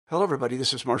Hello, everybody.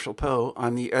 This is Marshall Poe.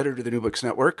 I'm the editor of the New Books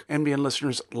Network. NBN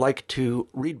listeners like to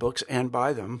read books and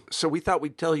buy them. So we thought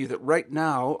we'd tell you that right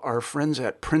now, our friends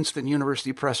at Princeton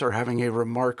University Press are having a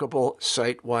remarkable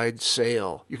site-wide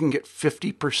sale. You can get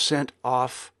 50%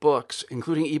 off books,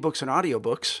 including ebooks and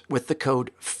audiobooks, with the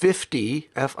code 50,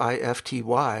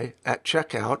 F-I-F-T-Y, at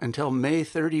checkout until May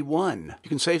 31. You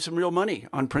can save some real money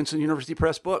on Princeton University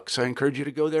Press books. I encourage you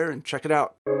to go there and check it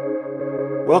out.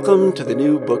 Welcome to the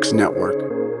New Books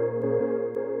Network.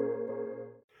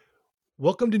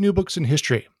 Welcome to New Books in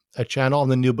History, a channel on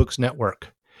the New Books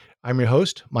Network. I'm your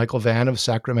host, Michael Vann of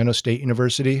Sacramento State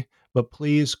University, but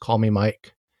please call me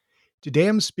Mike. Today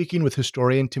I'm speaking with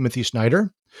historian Timothy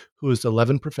Snyder, who is the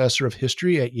Levin Professor of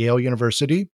History at Yale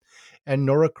University, and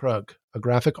Nora Krug, a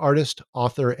graphic artist,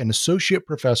 author, and associate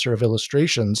professor of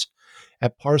illustrations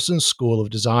at Parsons School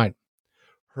of Design.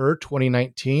 Her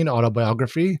 2019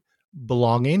 autobiography,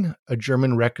 Belonging, A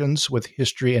German Reckons with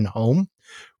History and Home,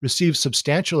 received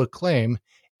substantial acclaim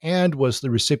and was the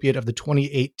recipient of the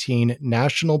 2018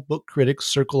 National Book Critics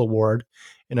Circle Award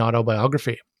in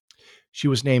Autobiography. She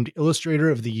was named Illustrator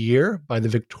of the Year by the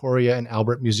Victoria and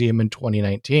Albert Museum in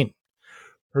 2019.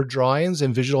 Her drawings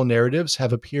and visual narratives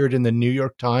have appeared in the New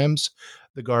York Times,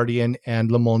 The Guardian,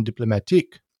 and Le Monde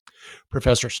Diplomatique.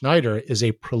 Professor Snyder is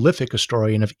a prolific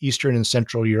historian of Eastern and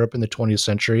Central Europe in the 20th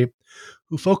century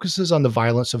who focuses on the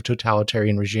violence of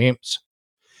totalitarian regimes.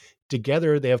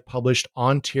 Together, they have published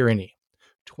On Tyranny,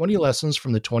 20 Lessons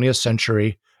from the 20th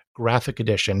Century, graphic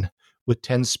edition with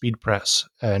 10 Speed Press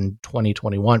in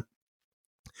 2021.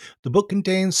 The book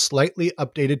contains slightly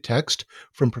updated text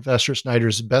from Professor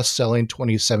Snyder's best-selling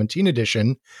 2017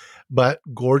 edition, but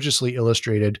gorgeously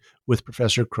illustrated with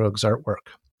Professor Krug's artwork.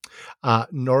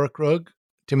 Nora Krug,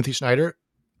 Timothy Snyder,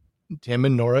 Tim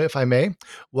and Nora, if I may,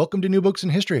 welcome to New Books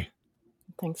in History.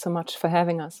 Thanks so much for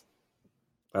having us.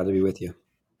 Glad to be with you.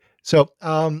 So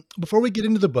before we get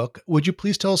into the book, would you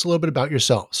please tell us a little bit about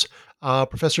yourselves?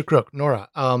 Professor Krug, Nora,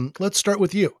 let's start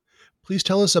with you. Please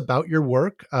tell us about your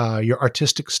work, your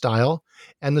artistic style,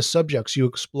 and the subjects you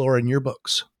explore in your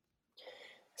books.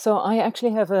 So I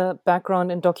actually have a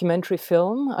background in documentary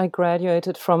film. I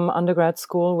graduated from undergrad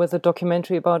school with a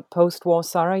documentary about post-war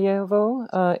Sarajevo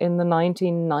in the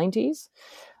 1990s.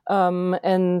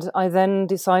 And I then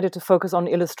decided to focus on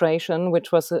illustration,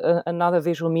 which was another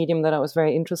visual medium that I was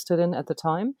very interested in at the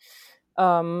time.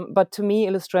 But to me,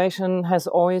 illustration has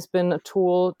always been a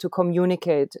tool to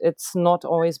communicate. It's not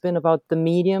always been about the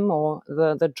medium or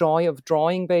the joy of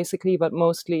drawing, basically, but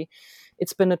mostly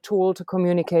it's been a tool to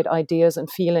communicate ideas and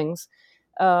feelings.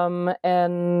 Another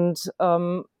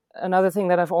thing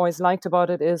that I've always liked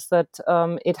about it is that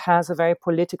it has a very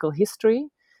political history.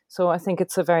 So I think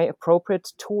it's a very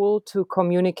appropriate tool to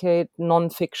communicate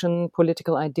nonfiction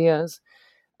political ideas.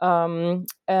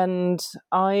 And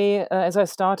I, as I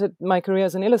started my career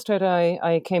as an illustrator,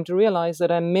 I came to realize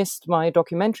that I missed my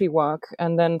documentary work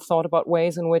and then thought about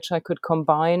ways in which I could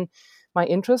combine my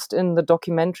interest in the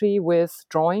documentary with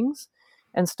drawings,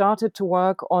 and started to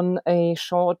work on a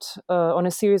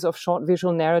series of short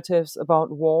visual narratives about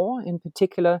war, in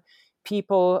particular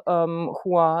people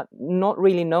who are not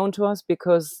really known to us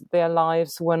because their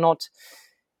lives were not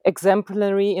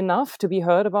exemplary enough to be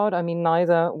heard about. I mean,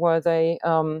 neither were they,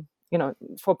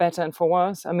 for better and for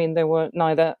worse. I mean, they were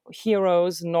neither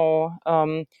heroes nor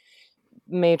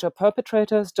major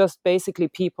perpetrators, just basically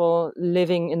people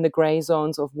living in the gray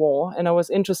zones of war. And I was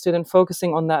interested in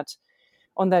focusing on that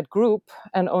group,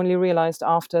 and only realized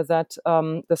after that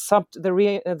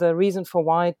the reason for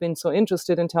why I'd been so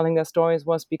interested in telling their stories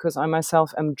was because I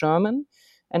myself am German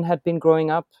and had been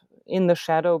growing up in the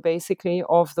shadow, basically,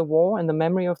 of the war and the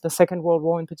memory of the Second World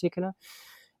War in particular.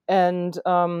 And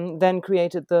then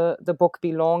created the book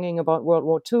Belonging about World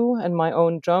War II and my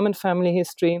own German family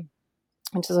history,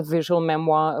 which is a visual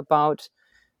memoir about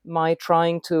my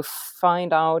trying to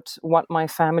find out what my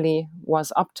family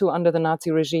was up to under the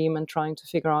Nazi regime and trying to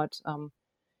figure out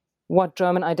what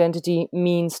German identity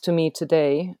means to me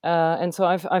today. And so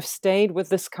I've stayed with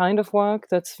this kind of work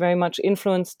that's very much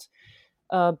influenced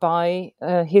by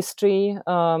history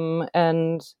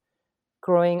and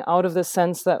growing out of the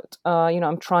sense that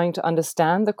I'm trying to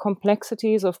understand the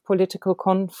complexities of political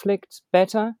conflict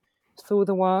better through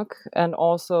the work, and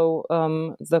also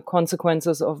the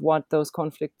consequences of what those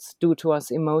conflicts do to us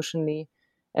emotionally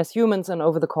as humans and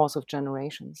over the course of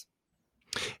generations.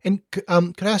 And could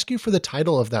I ask you for the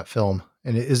title of that film?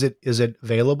 And is it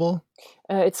available?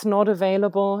 It's not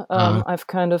available. I've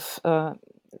kind of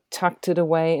tucked it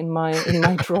away in my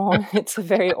drawer. It's a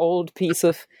very old piece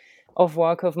of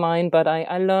work of mine, but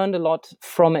I learned a lot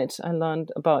from it. I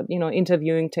learned about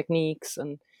interviewing techniques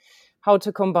and how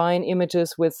to combine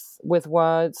images with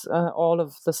words, all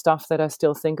of the stuff that I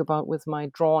still think about with my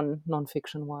drawn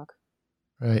nonfiction work.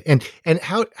 Right. And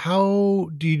how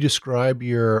do you describe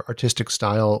your artistic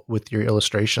style with your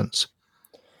illustrations?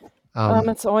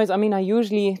 It's always, I mean, I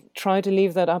usually try to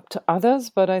leave that up to others,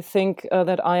 but I think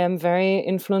that I am very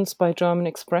influenced by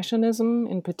German Expressionism,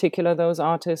 in particular those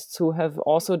artists who have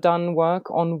also done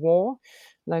work on war,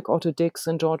 like Otto Dix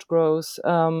and George Grosz.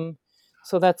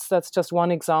 So that's just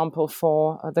one example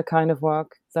for the kind of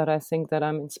work that I think that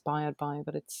I'm inspired by,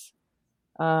 but it's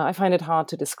I find it hard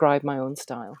to describe my own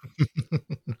style.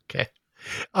 Okay.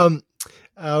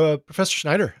 Professor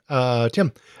Schneider,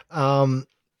 Tim,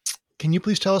 can you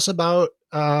please tell us about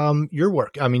your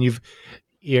work? I mean,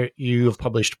 you've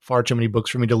published far too many books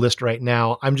for me to list right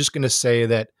now. I'm just going to say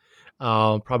that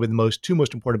probably the two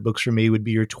most important books for me would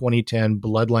be your 2010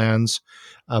 Bloodlands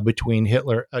between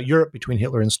Europe between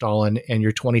Hitler and Stalin, and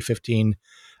your 2015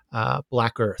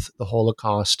 Black Earth: The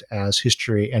Holocaust as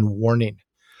History and Warning.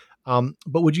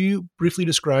 But would you briefly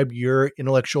describe your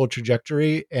intellectual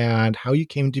trajectory and how you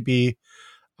came to be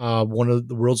one of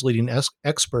the world's leading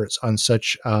experts on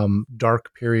such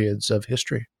dark periods of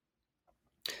history?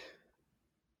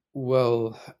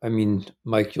 Well, I mean,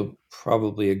 Mike, you'll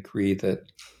probably agree that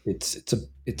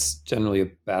it's generally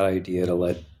a bad idea to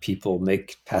let people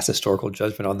make pass historical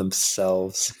judgment on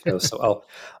themselves. So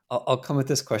I'll come at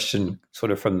this question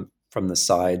sort of from the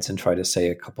sides and try to say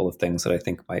a couple of things that I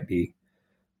think might be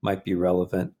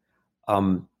relevant.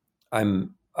 I'm a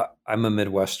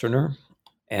Midwesterner,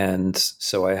 and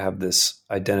so I have this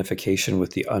identification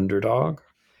with the underdog.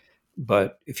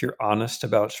 But if you're honest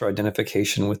about your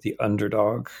identification with the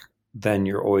underdog, then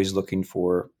you're always looking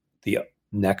for the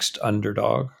next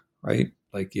underdog, right?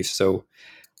 So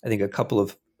I think a couple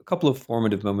of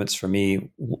formative moments for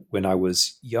me when I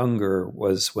was younger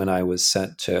was when I was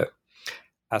sent to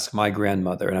ask my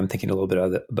grandmother, and I'm thinking a little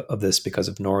bit of this because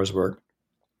of Nora's work.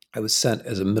 I was sent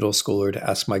as a middle schooler to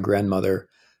ask my grandmother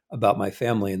about my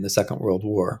family in the Second World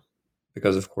War,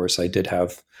 because of course I did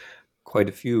have quite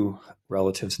a few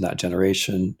relatives in that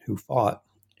generation who fought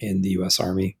in the U.S.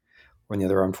 Army or in the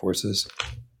other armed forces.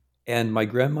 And my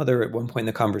grandmother, at one point in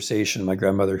the conversation, my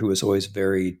grandmother, who was always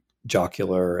very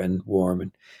jocular and warm,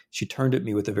 and she turned at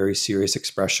me with a very serious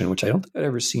expression, which I don't think I'd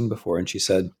ever seen before. And she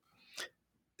said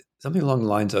something along the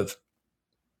lines of,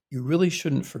 "You really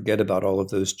shouldn't forget about all of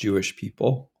those Jewish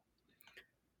people."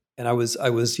 And I was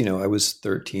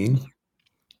 13,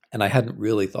 and I hadn't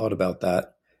really thought about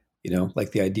that.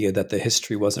 Like the idea that the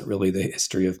history wasn't really the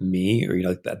history of me,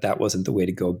 or, that wasn't the way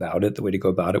to go about it. The way to go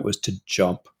about it was to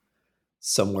jump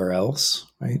somewhere else,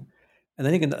 right? And I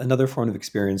think another form of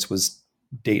experience was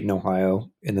Dayton,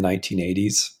 Ohio in the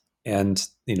 1980s. And,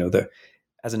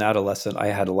 as an adolescent, I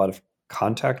had a lot of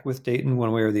contact with Dayton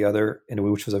one way or the other,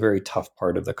 which was a very tough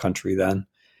part of the country then.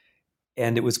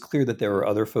 And it was clear that there were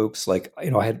other folks, like, I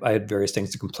had various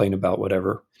things to complain about,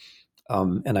 whatever.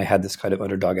 And I had this kind of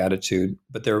underdog attitude,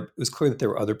 but it was clear that there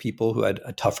were other people who had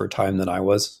a tougher time than I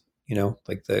was,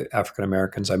 like the African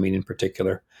Americans, I mean, in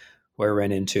particular, who I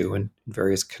ran into in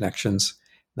various connections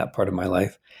in that part of my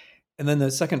life. And then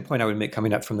the second point I would make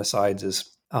coming up from the sides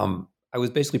is I was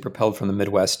basically propelled from the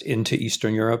Midwest into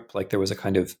Eastern Europe. Like there was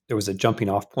a jumping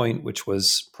off point, which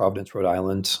was Providence, Rhode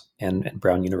Island and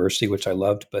Brown University, which I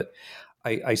loved. But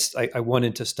I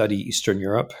wanted to study Eastern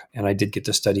Europe, and I did get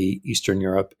to study Eastern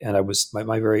Europe. And I was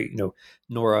my very,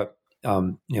 Nora,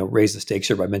 raised the stakes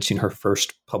here by mentioning her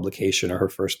first publication or her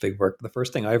first big work. The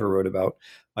first thing I ever wrote about,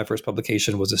 my first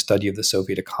publication, was a study of the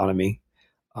Soviet economy,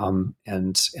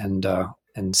 and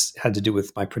had to do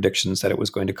with my predictions that it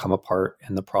was going to come apart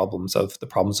and the problems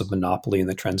of monopoly and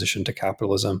the transition to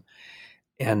capitalism.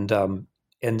 And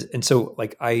so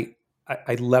like I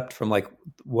leapt from like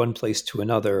one place to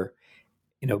another,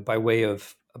 by way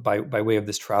of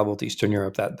this travel to Eastern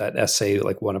Europe. That essay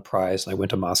like won a prize, and I went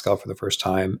to Moscow for the first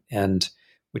time, and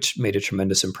which made a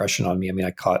tremendous impression on me. I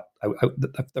mean,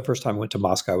 the first time I went to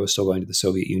Moscow, I was still going to the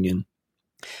Soviet Union.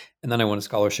 And then I won a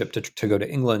scholarship to go to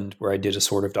England, where I did a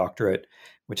sort of doctorate,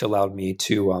 which allowed me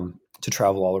to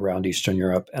travel all around Eastern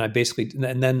Europe. And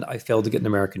then I failed to get an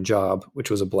American job, which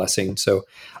was a blessing. So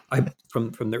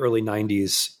from the early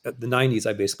 90s, the 90s,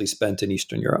 I basically spent in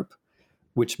Eastern Europe,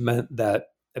 which meant that,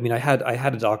 I mean, I had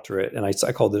a doctorate, and I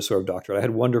called it a sort of doctorate. I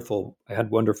had wonderful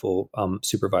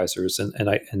supervisors, and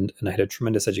I had a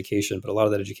tremendous education, but a lot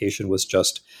of that education was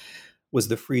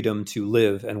the freedom to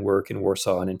live and work in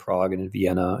Warsaw and in Prague and in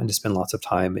Vienna, and to spend lots of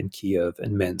time in Kiev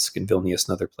and Minsk and Vilnius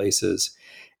and other places.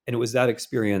 And it was that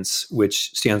experience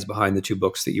which stands behind the two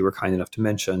books that you were kind enough to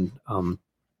mention,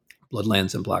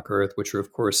 Bloodlands and Black Earth, which are,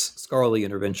 of course, scholarly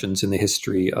interventions in the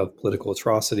history of political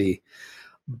atrocity,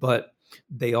 but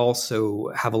they also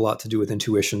have a lot to do with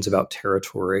intuitions about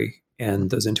territory. And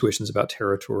those intuitions about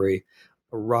territory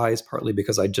arise partly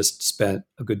because I just spent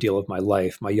a good deal of my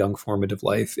life, my young formative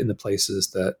life, in the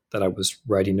places that I was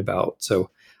writing about. So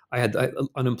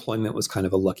unemployment was kind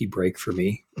of a lucky break for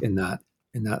me in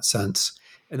that sense.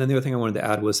 And then the other thing I wanted to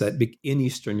add was that in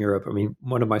Eastern Europe, I mean,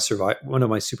 one of my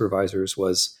supervisors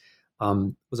was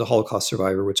a Holocaust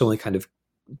survivor, which only kind of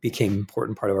became an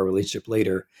important part of our relationship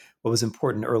later. What was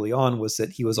important early on was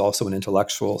that he was also an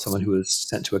intellectual, someone who was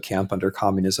sent to a camp under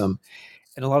communism.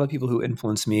 And a lot of people who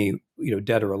influenced me,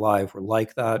 dead or alive, were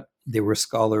like that. They were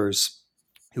scholars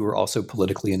who were also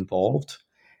politically involved.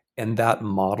 And that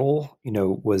model,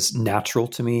 was natural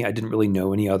to me. I didn't really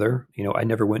know any other. I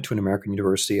never went to an American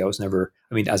university. As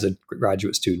a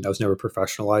graduate student, I was never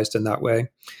professionalized in that way.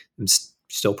 I'm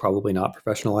still probably not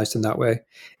professionalized in that way.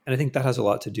 And I think that has a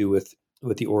lot to do with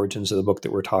the origins of the book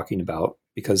that we're talking about,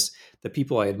 because the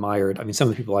people I admired, some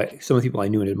of the people I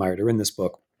knew and admired are in this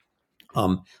book.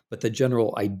 But the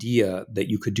general idea that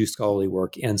you could do scholarly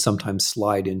work and sometimes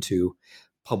slide into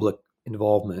public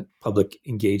involvement, public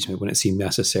engagement when it seemed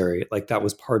necessary, like that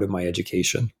was part of my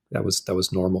education. That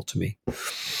was normal to me.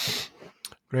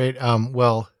 Great.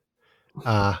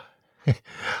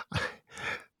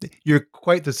 You're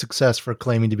quite the success for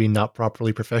claiming to be not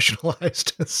properly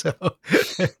professionalized.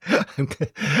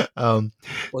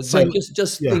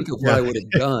 Just think of what I would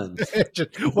have done.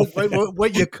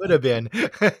 what you could have been.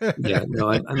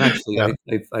 I'm actually. Yeah.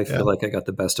 I feel like I got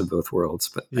the best of both worlds.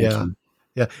 But thank you.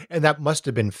 Yeah, and that must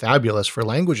have been fabulous for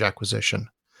language acquisition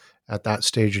at that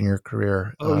stage in your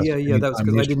career. Oh, that was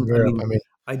because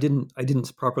I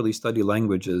didn't properly study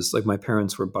languages. Like my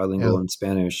parents were bilingual in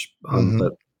Spanish,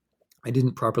 but I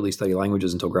didn't properly study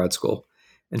languages until grad school.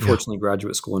 And fortunately,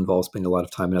 graduate school involves spending a lot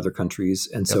of time in other countries,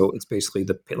 and so it's basically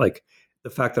the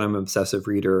fact that I'm an obsessive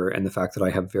reader and the fact that I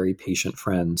have very patient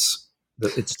friends.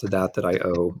 It's to that I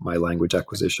owe my language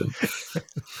acquisition.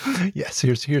 Yes,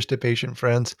 here's to patient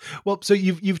friends. Well, so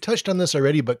you've touched on this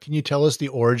already, but can you tell us the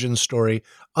origin story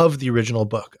of the original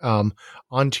book? On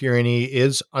Tyranny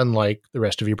is unlike the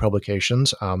rest of your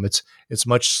publications. It's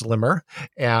much slimmer,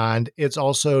 and it's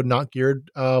also not geared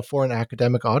for an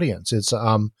academic audience. It's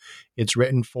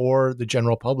written for the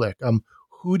general public.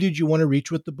 Who did you want to reach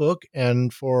with the book,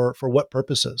 and for what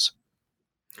purposes?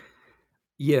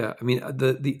 Yeah,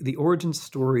 the origin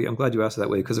story, I'm glad you asked it that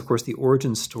way, because of course the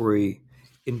origin story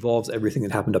involves everything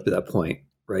that happened up to that point,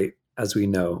 right? As we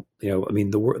know,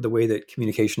 the way that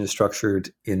communication is structured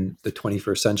in the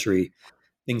 21st century,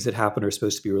 things that happen are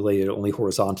supposed to be related only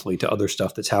horizontally to other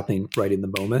stuff that's happening right in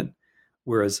the moment.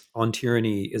 Whereas On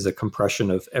Tyranny is a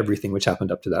compression of everything which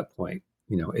happened up to that point.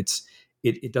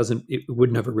 It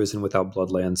wouldn't have arisen without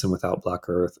Bloodlands and without Black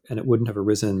Earth, and it wouldn't have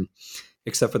arisen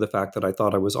except for the fact that I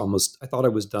thought I was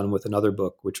done with another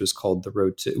book, which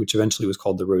eventually was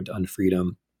called The Road to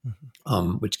Unfreedom,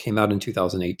 which came out in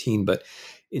 2018. But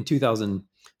in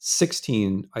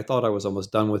 2016, I thought I was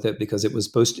almost done with it because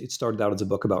it started out as a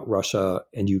book about Russia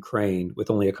and Ukraine with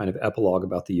only a kind of epilogue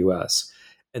about the U.S.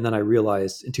 And then I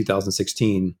realized in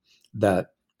 2016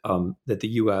 that the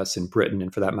U.S. and Britain,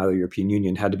 and for that matter, the European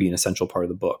Union, had to be an essential part of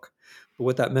the book. But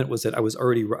what that meant was that I was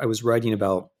writing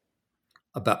about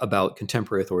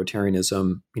contemporary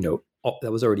authoritarianism. I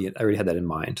already had that in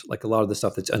mind. Like a lot of the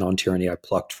stuff that's On Tyranny, I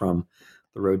plucked from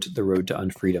the road to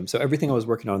Unfreedom. So everything I was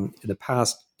working on in the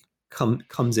past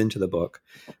comes into the book.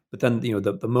 But then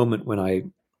the moment when I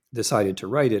decided to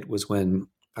write it was when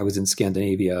I was in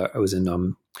Scandinavia. I was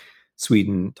in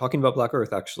Sweden, talking about Black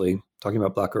Earth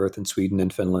in Sweden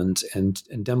and Finland and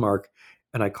Denmark.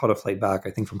 And I caught a flight back,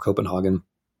 I think, from Copenhagen.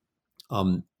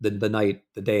 The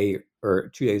day or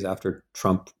 2 days after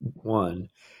Trump won.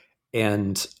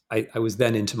 And I was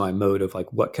then into my mode of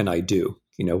like, what can I do?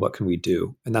 What can we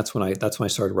do? And that's when I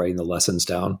started writing the lessons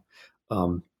down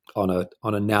on a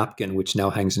napkin, which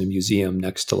now hangs in a museum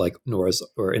next to like Nora's,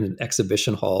 or in an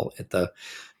exhibition hall at the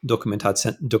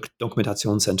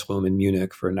Dokumentationszentrum in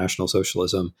Munich for National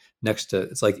Socialism. Next to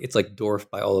it's like dwarfed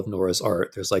by all of Nora's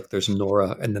art. There's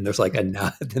Nora, and then there's like then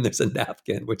there's a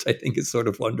napkin, which I think is sort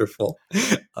of wonderful.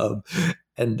 But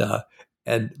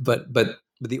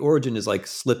the origin is like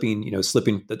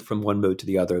slipping from one mode to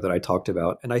the other that I talked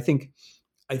about. And I think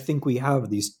we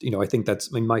have these. I think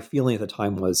my feeling at the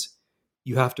time was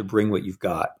you have to bring what you've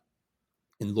got.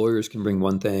 And lawyers can bring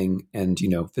one thing, and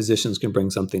physicians can bring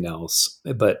something else.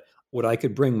 But what I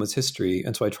could bring was history,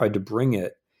 and so I tried to bring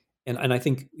it. And I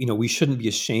think we shouldn't be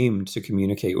ashamed to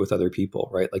communicate with other people,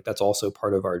 right? Like that's also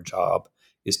part of our job,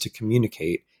 is to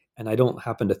communicate. And I don't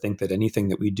happen to think that anything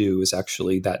that we do is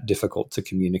actually that difficult to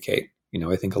communicate.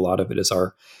 I think a lot of it is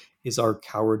our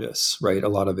cowardice, right? A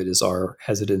lot of it is our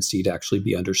hesitancy to actually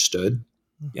be understood.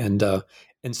 And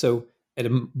so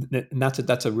and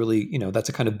that's a really, that's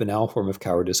a kind of banal form of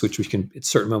cowardice, which we can, at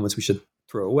certain moments, we should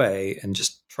throw away and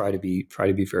just try to be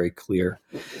very clear.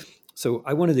 So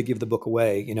I wanted to give the book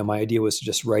away. My idea was to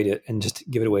just write it and just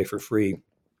give it away for free.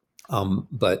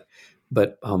 But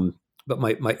it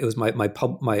was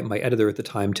my editor at the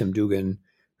time, Tim Dugan,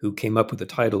 who came up with the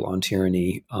title On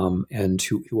Tyranny, and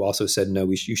who also said,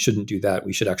 no, you shouldn't do that.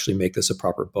 We should actually make this a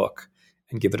proper book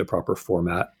and give it a proper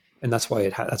format. And that's why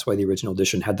the original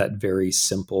edition had that very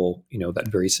simple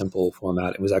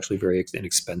format. It was actually very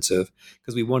inexpensive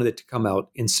because we wanted it to come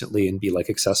out instantly and be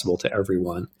accessible to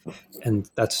everyone. And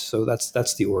that's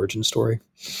the origin story.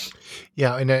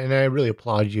 Yeah, and I really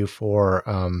applaud you for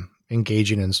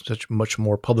engaging in such much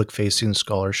more public-facing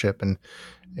scholarship and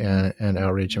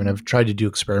outreach. I mean, I've tried to do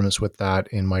experiments with that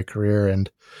in my career,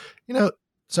 and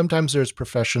sometimes there's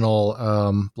professional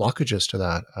blockages to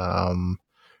that.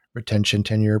 Retention,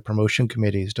 tenure, promotion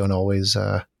committees don't always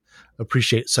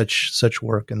appreciate such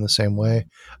work in the same way.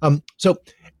 So,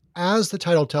 as the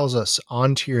title tells us,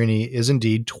 On Tyranny is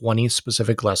indeed 20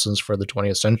 specific lessons for the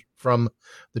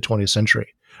 20th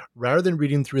century. Rather than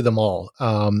reading through them all,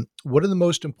 what are the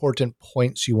most important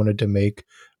points you wanted to make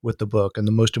with the book, and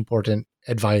the most important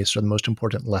advice or the most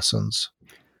important lessons?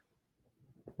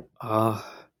 I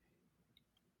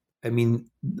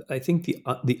think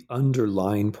the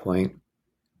underlying point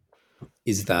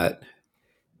is that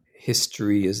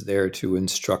history is there to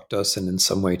instruct us and in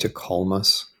some way to calm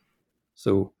us.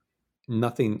 So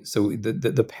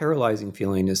the paralyzing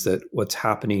feeling is that what's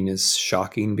happening is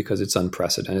shocking because it's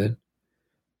unprecedented.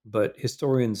 But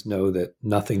historians know that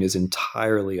nothing is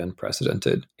entirely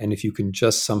unprecedented. And if you can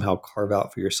just somehow carve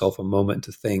out for yourself a moment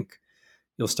to think,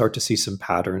 you'll start to see some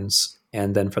patterns.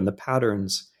 And then from the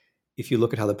patterns, if you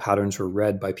look at how the patterns were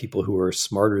read by people who are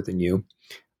smarter than you,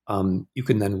 you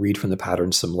can then read from the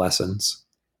patterns some lessons.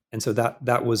 And so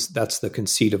that's the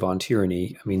conceit of On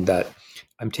Tyranny. I mean, that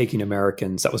I'm taking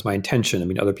Americans, that was my intention. I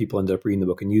mean, other people ended up reading the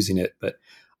book and using it, but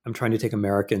I'm trying to take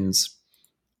Americans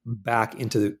back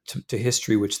into to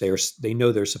history, which they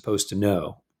know they're supposed to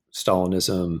know: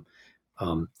 Stalinism,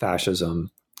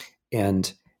 fascism,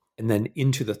 and then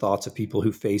into the thoughts of people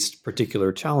who faced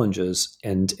particular challenges,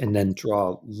 and then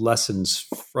draw lessons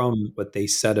from what they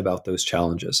said about those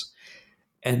challenges.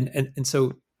 And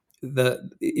so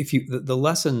the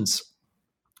lessons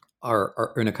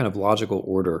are in a kind of logical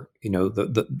order.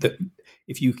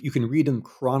 If you can read them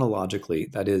chronologically,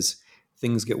 that is,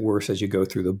 things get worse as you go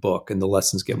through the book and the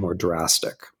lessons get more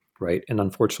drastic, right? And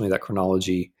unfortunately, that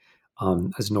chronology,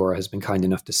 as Nora has been kind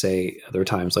enough to say other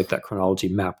times, that chronology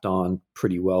mapped on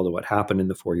pretty well to what happened in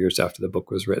the 4 years after the book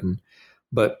was written.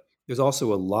 But there's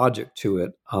also a logic to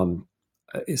it, a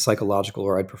psychological,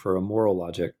 or I'd prefer a moral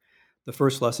logic. The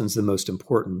first lesson is the most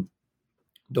important.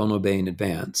 Don't obey in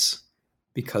advance.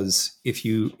 Because if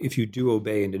you do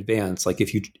obey in advance,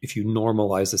 if you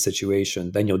normalize the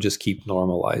situation, then you'll just keep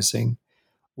normalizing.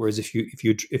 Whereas if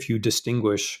you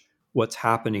distinguish what's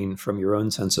happening from your own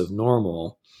sense of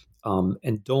normal,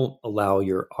 and don't allow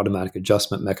your automatic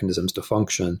adjustment mechanisms to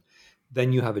function,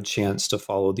 then you have a chance to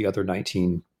follow the other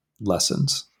 19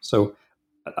 lessons. So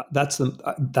that's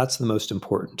the most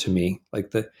important to me.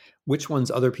 Which ones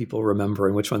other people remember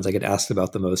and which ones I get asked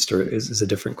about the most is a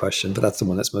different question, but that's the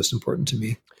one that's most important to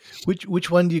me. Which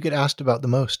one do you get asked about the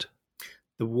most?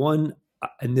 The one,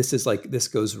 and this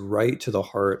goes right to the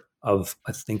heart of,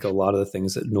 I think, a lot of the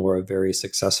things that Nora very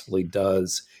successfully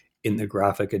does in the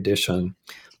graphic edition.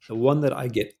 The one that I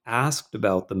get asked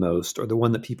about the most, or the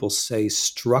one that people say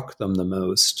struck them the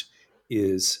most,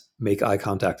 is make eye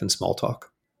contact and small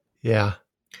talk. Yeah.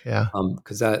 Yeah.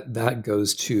 Because that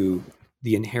goes to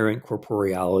the inherent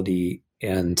corporeality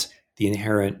and the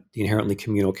inherently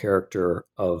communal character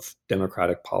of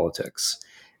democratic politics,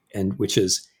 and which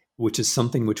is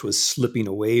something which was slipping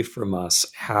away from us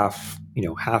half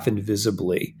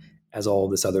invisibly as all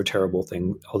these other terrible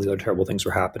things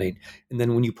were happening. And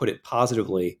then when you put it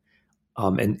positively,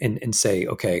 and say,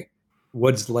 okay,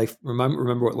 what's life?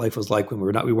 Remember what life was like when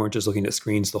we weren't just looking at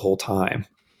screens the whole time,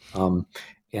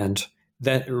 and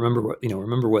then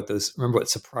remember what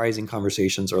surprising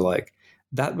conversations are like.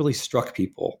 That really struck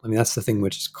people. I mean, that's the thing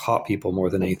which caught people more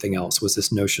than anything else, was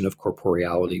this notion of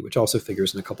corporeality, which also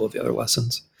figures in a couple of the other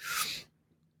lessons.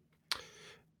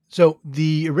 So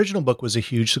the original book was a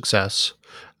huge success.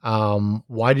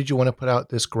 Why did you want to put out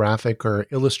this graphic or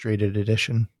illustrated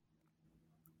edition?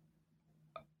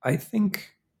 I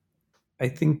think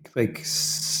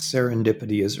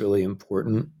serendipity is really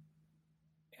important.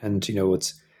 And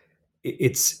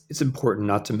it's important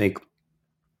not to make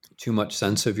too much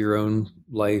sense of your own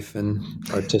life and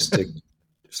artistic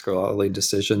scholarly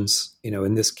decisions.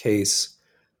 In this case,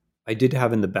 I did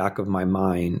have in the back of my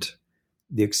mind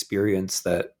the experience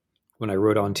that when I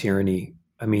wrote On Tyranny,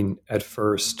 at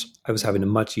first I was having a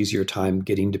much easier time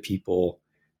getting to people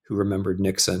who remembered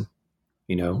Nixon,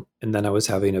 and then I was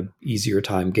having an easier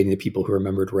time getting to people who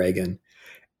remembered Reagan.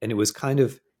 And it was kind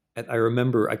of, I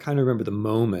kind of remember the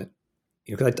moment,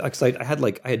 because I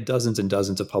had dozens and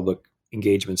dozens of public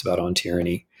engagements about On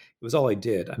Tyranny. It was all I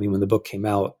did. When the book came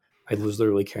out, I was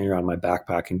literally carrying around my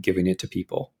backpack and giving it to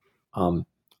people on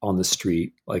the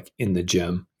street, like in the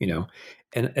gym,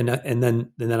 and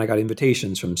then I got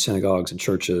invitations from synagogues and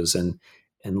churches and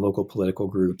local political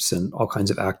groups and all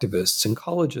kinds of activists and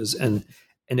colleges, and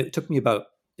it took me about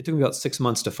 6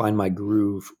 months to find my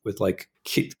groove with like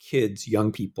kids,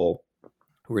 young people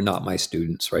who were not my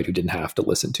students, right, who didn't have to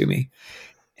listen to me.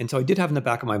 And so I did have in the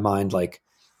back of my mind, like,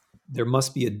 there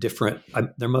must be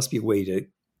a way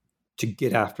to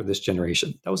get after this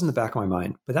generation. That was in the back of my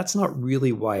mind, but that's not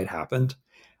really why it happened.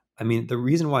 The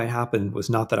reason why it happened was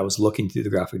not that I was looking through the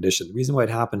graphic edition. The reason why it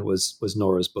happened was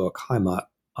Nora's book, Heimat,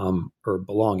 or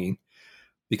Belonging,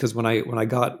 because when I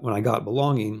got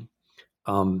Belonging,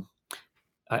 I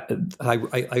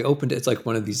opened it. It's like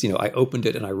one of these, I opened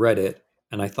it and I read it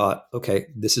and I thought, okay,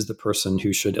 this is the person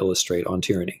who should illustrate On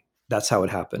Tyranny. That's how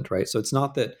it happened, right? So it's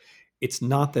not that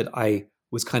I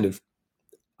was kind of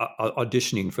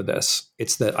auditioning for this.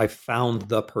 It's that I found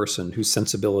the person whose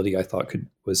sensibility I thought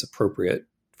was appropriate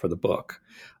for the book.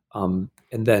 And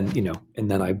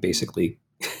then I basically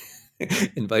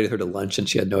invited her to lunch, and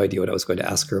she had no idea what I was going to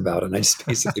ask her about. And I just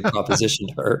basically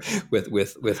propositioned her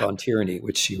with On Tyranny,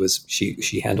 which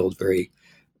she handled very,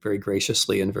 very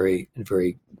graciously and very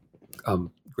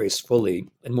gracefully,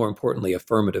 and more importantly,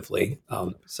 affirmatively.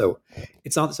 So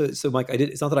it's not so Mike.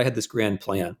 It's not that I had this grand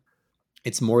plan.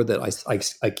 It's more that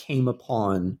I came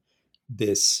upon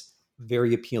this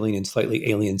very appealing and slightly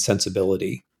alien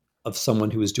sensibility of someone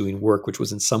who was doing work which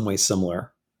was in some way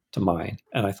similar to mine,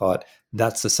 and I thought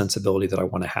that's the sensibility that I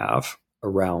want to have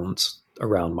around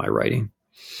my writing.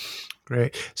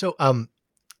 Great. So,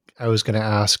 I was going to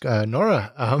ask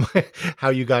Nora how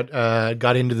you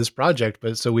got into this project,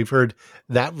 but so we've heard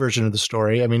that version of the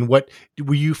story. What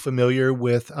were you familiar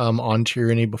with On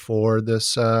Tyranny before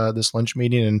this lunch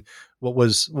meeting, and what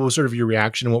was sort of your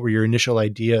reaction? What were your initial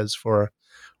ideas for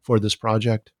this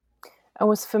project? I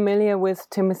was familiar with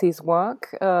Timothy's work,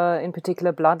 in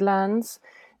particular Bloodlands.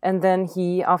 And then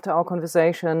after our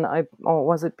conversation, or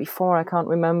was it before? I can't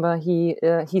remember. He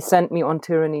sent me On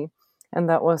Tyranny, and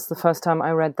that was the first time I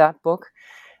read that book,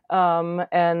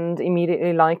 and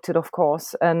immediately liked it, of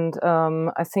course. And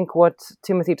I think what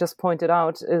Timothy just pointed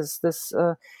out is this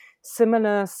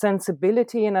similar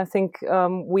sensibility, and I think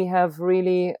we have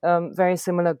really very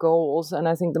similar goals. And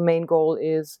I think the main goal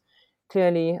is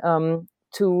clearly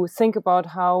to think about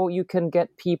how you can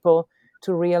get people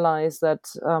to realize that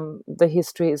the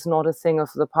history is not a thing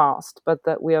of the past, but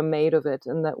that we are made of it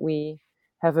and that we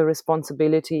have a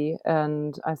responsibility.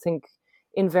 And I think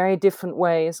in very different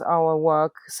ways, our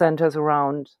work centers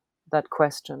around that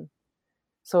question.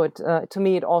 So to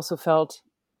me, it also felt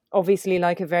obviously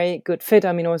like a very good fit.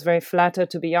 I was very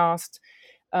flattered to be asked.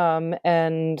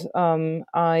 And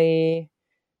I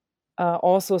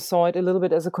also saw it a little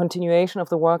bit as a continuation of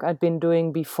the work I'd been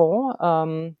doing before.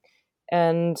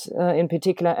 And in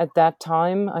particular, at that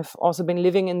time, I've also been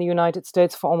living in the United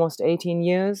States for almost 18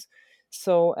 years.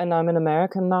 So, and I'm an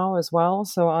American now as well.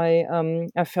 So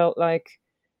I felt like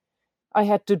I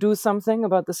had to do something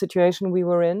about the situation we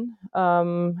were in.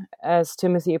 As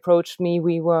Timothy approached me,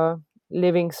 we were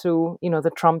living through,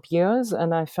 the Trump years,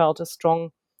 and I felt a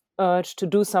strong urge to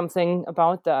do something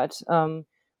about that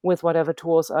with whatever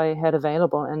tools I had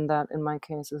available, and that, in my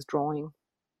case, is drawing.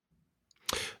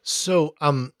 So,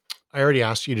 I already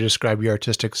asked you to describe your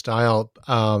artistic style,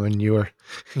 and you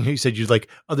said you'd like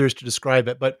others to describe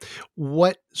it. But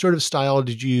what sort of style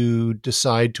did you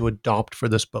decide to adopt for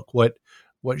this book? What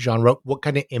genre? What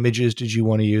kind of images did you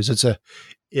want to use?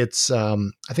 It's I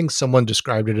think someone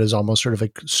described it as almost sort of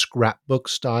a scrapbook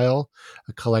style,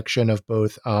 a collection of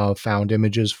both found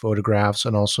images, photographs,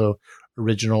 and also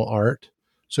original art.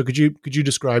 So could you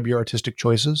describe your artistic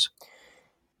choices?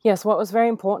 Yes, what was very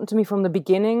important to me from the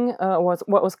beginning was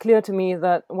what was clear to me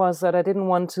that I didn't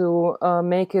want to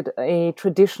make it a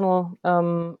traditional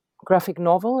graphic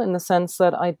novel, in the sense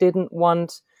that I didn't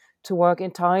want to work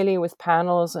entirely with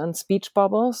panels and speech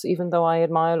bubbles, even though I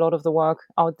admire a lot of the work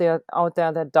out there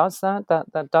that does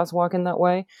that does work in that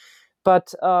way.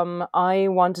 But I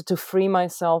wanted to free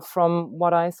myself from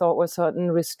what I thought were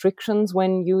certain restrictions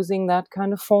when using that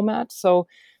kind of format. So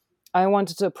I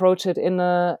wanted to approach it in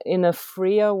a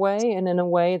freer way, and in a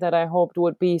way that I hoped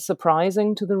would be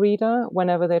surprising to the reader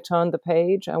whenever they turned the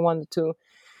page. I wanted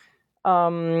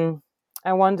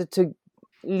to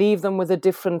leave them with a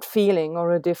different feeling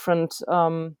or a different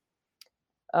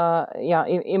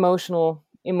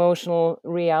emotional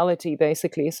reality,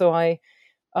 basically. So I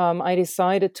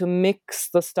decided to mix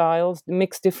the styles,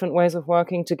 mix different ways of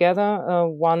working together.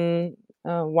 One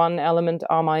element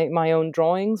are my own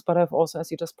drawings, but I've also,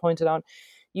 as you just pointed out,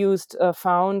 used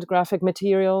found graphic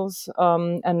materials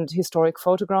and historic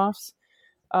photographs,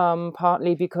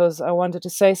 partly because I wanted to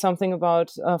say something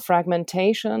about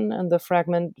fragmentation and the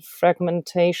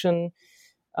fragmentation,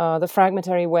 the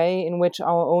fragmentary way in which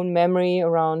our own memory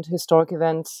around historic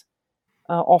events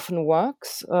often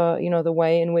works. The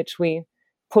way in which we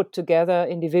put together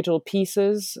individual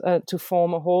pieces to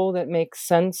form a whole that makes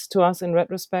sense to us in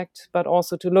retrospect, but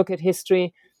also to look at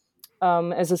history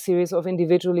as a series of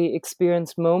individually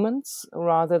experienced moments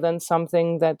rather than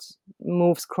something that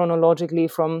moves chronologically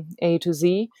from A to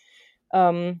Z.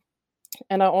 And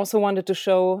I also wanted to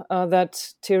show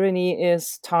that tyranny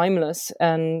is timeless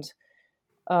and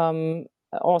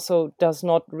also does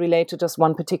not relate to just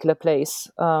one particular place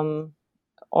on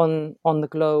the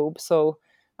globe. So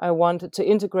I wanted to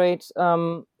integrate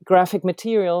graphic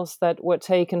materials that were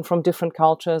taken from different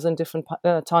cultures and different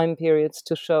time periods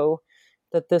to show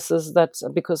that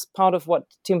because part of what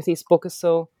Timothy's book is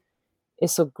so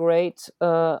great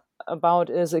about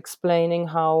is explaining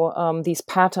how these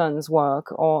patterns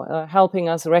work, or helping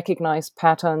us recognize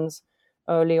patterns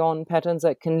early on, patterns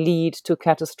that can lead to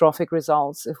catastrophic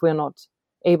results if we're not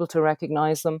able to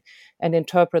recognize them and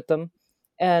interpret them.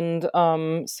 And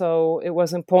so it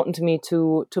was important to me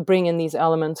to bring in these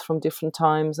elements from different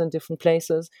times and different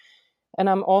places. And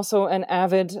I'm also an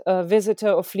avid visitor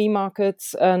of flea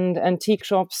markets and antique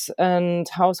shops and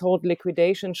household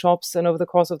liquidation shops. And over the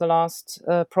course of the last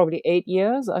probably 8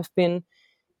 years, I've been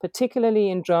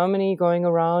particularly in Germany going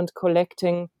around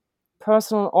collecting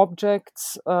personal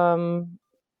objects,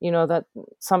 that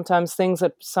sometimes things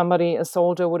that a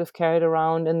soldier would have carried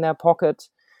around in their pocket.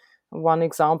 One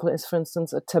example is, for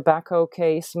instance, a tobacco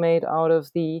case made out of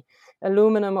the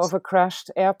aluminum of a crashed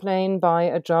airplane by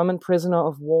a German prisoner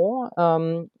of war,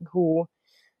 who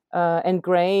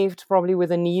engraved, probably with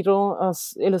a needle,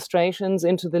 illustrations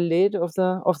into the lid of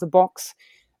the box.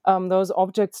 Those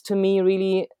objects, to me,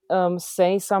 really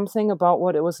say something about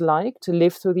what it was like to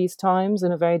live through these times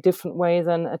in a very different way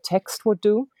than a text would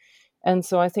do. And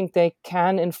so I think they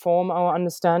can inform our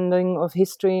understanding of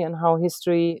history and how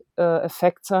history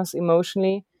affects us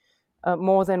emotionally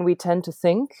more than we tend to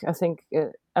think.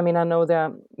 I know there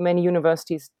are many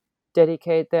universities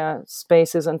dedicate their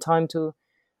spaces and time to,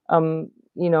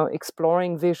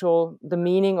 exploring the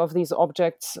meaning of these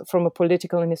objects from a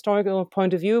political and historical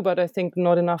point of view. But I think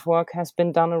not enough work has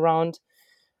been done around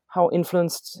how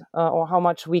influenced or how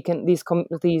much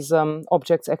these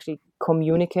objects actually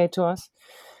communicate to us.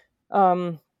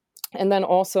 And then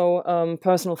also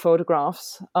personal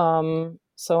photographs.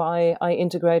 So I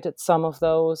integrated some of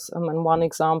those. And one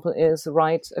example is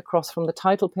right across from the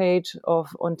title page of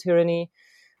On Tyranny.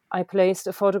 I placed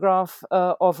a photograph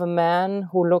of a man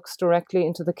who looks directly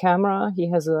into the camera. He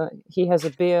has a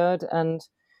beard, and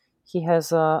he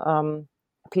has a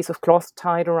piece of cloth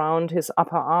tied around his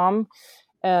upper arm.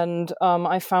 And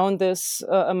I found this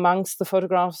amongst the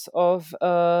photographs of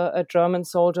a German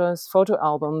soldier's photo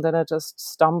album that I just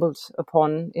stumbled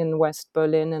upon in West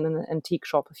Berlin in an antique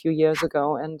shop a few years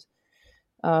ago. And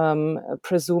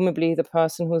presumably the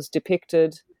person who's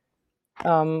depicted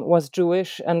was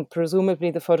Jewish, and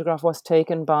presumably the photograph was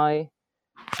taken by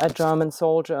a German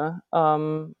soldier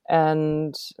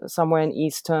and somewhere in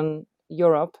Eastern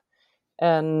Europe.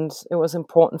 And it was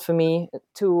important for me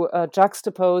to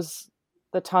juxtapose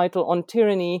the title On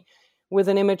Tyranny with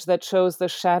an image that shows the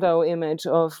shadow image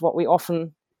of what we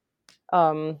often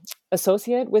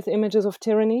associate with images of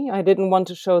tyranny. I didn't want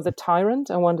to show the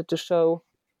tyrant. I wanted to show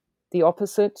the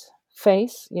opposite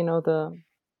face.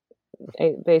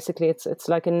 Basically it's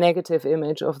like a negative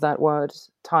image of that word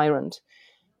tyrant.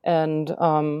 And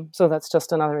so that's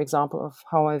just another example of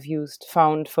how I've used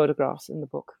found photographs in the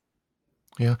book.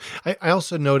 Yeah, I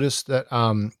also noticed that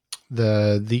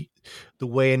the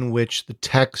way in which the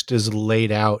text is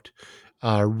laid out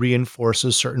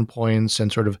reinforces certain points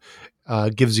and sort of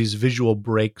gives these visual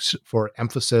breaks for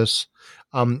emphasis.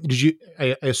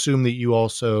 I assume that you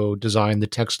also designed the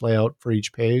text layout for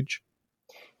each page?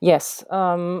 Yes.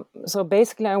 So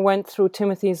basically I went through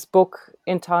Timothy's book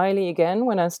entirely again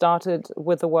when I started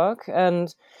with the work.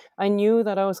 And I knew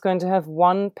that I was going to have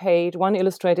one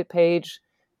illustrated page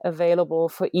available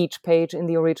for each page in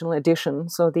the original edition.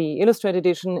 So the illustrated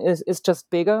edition is just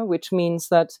bigger, which means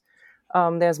that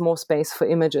there's more space for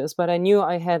images. But I knew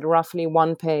I had roughly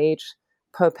one page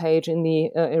per page in the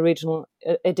original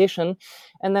edition.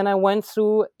 And then I went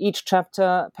through each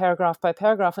chapter paragraph by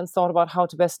paragraph and thought about how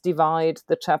to best divide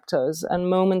the chapters, and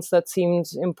moments that seemed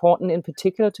important in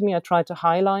particular to me I tried to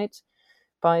highlight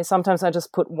by sometimes I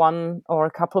just put one or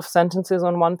a couple of sentences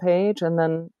on one page and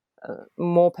then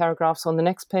more paragraphs on the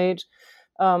next page.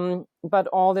 But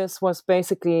all this was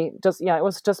basically it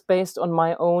was just based on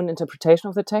my own interpretation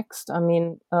of the text. I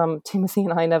mean, Timothy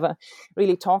and I never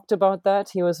really talked about that.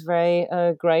 He was very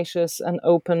gracious and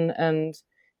open and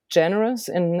generous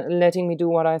in letting me do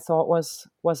what I thought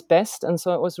was best. And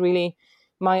so it was really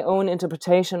my own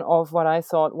interpretation of what I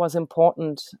thought was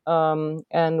important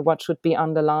and what should be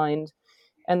underlined.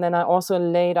 And then I also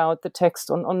laid out the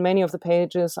text on many of the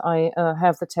pages. I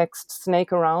have the text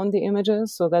snake around the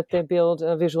images so that they build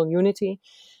a visual unity.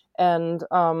 And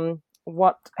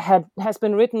what has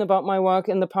been written about my work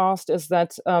in the past is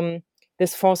that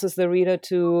this forces the reader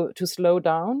to slow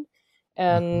down.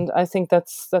 And I think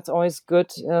that's always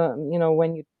good,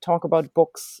 when you talk about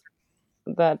books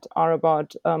that are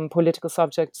about political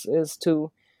subjects, is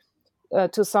to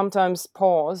sometimes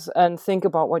pause and think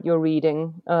about what you're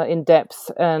reading in depth.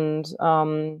 And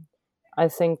I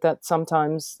think that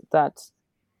sometimes that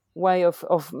way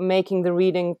of making the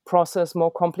reading process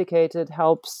more complicated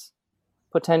helps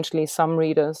potentially some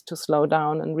readers to slow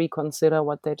down and reconsider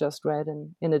what they just read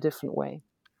in a different way.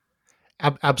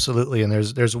 Absolutely. And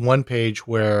there's one page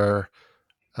where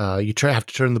you have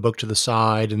to turn the book to the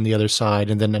side and the other side,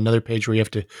 and then another page where you have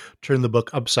to turn the book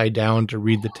upside down to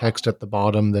read the text at the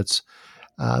bottom that's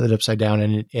upside down,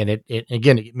 and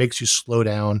it makes you slow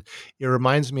down. It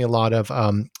reminds me a lot of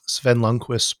Sven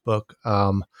Lundquist's book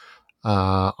on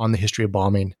the history of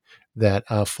bombing, that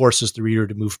forces the reader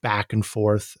to move back and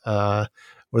forth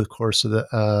over the course of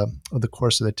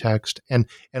the text. And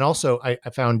also I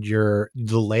found the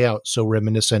layout so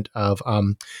reminiscent of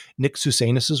Nick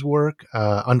Sousanis's work,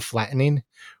 Unflattening,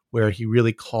 where he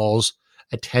really calls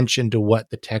attention to what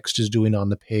the text is doing on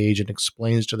the page and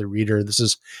explains to the reader, this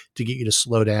is to get you to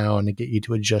slow down and get you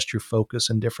to adjust your focus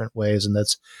in different ways. And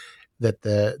that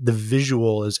the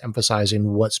visual is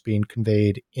emphasizing what's being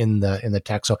conveyed in the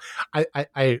text. So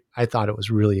I thought it was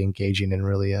really engaging and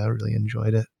really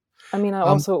enjoyed it. I mean, I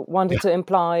also wanted to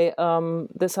imply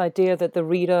this idea that the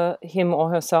reader, him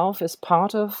or herself, is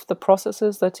part of the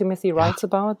processes that Timothy writes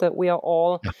about, that we are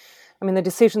all, I mean, the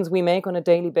decisions we make on a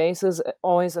daily basis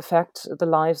always affect the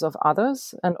lives of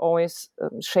others and always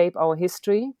shape our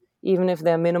history, even if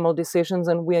they're minimal decisions,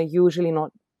 and we are usually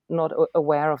not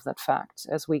aware of that fact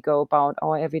as we go about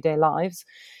our everyday lives.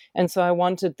 And so I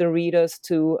wanted the readers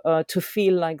to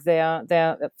feel like they're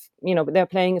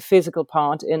playing a physical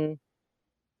part in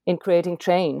creating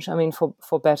change. I mean,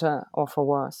 for better or for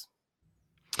worse.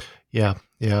 Yeah.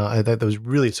 I thought that was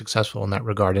really successful in that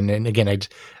regard. And again,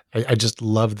 I just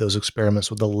love those experiments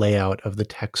with the layout of the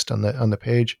text on the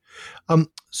page.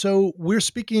 So we're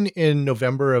speaking in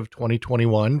November of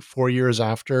 2021, 4 years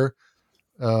and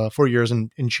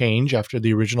change after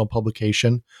the original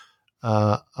publication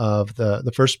of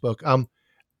the first book.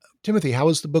 Timothy, how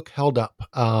has the book held up?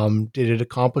 Did it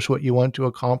accomplish what you want to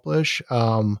accomplish?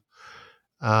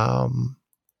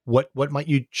 What might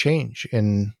you change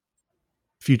in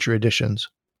future editions?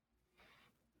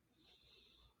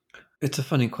 It's a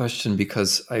funny question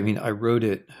because I mean, I wrote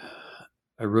it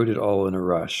all in a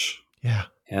rush. Yeah.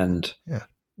 And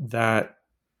that,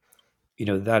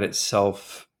 that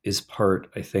itself is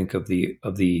part, I think, of the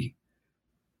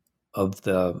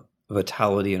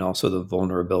vitality and also the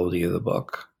vulnerability of the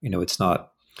book. It's not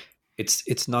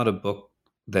a book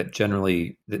that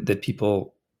generally that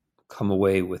people come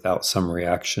away without some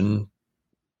reaction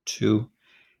to.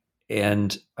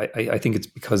 And I think it's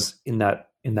because in that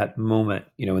moment,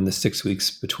 in the 6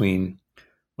 weeks between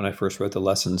when I first wrote the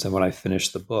lessons and when I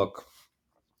finished the book,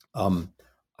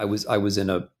 I was in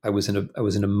a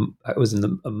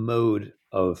mode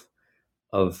of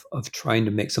trying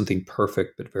to make something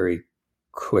perfect, but very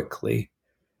quickly.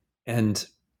 And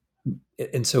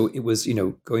so it was,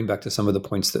 going back to some of the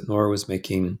points that Nora was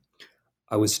making,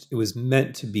 it was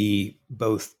meant to be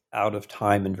both out of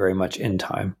time and very much in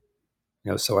time.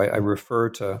 So I refer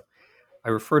to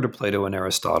Plato and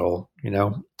Aristotle,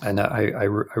 and I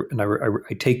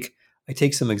take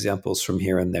some examples from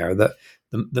here and there.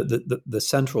 The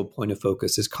central point of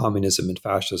focus is communism and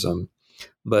fascism,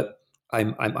 but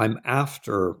I'm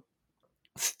after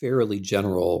fairly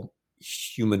general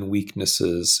human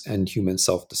weaknesses and human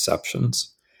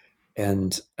self-deceptions.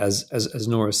 And as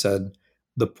Nora said,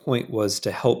 the point was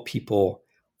to help people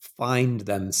find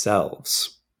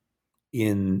themselves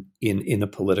in a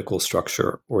political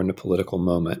structure or in a political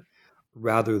moment,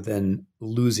 rather than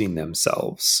losing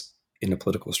themselves in a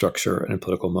political structure and a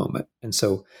political moment. And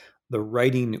so the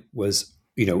writing was,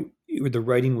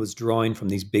 drawing from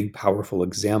these big, powerful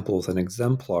examples and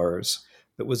exemplars,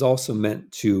 but was also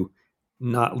meant to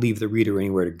not leave the reader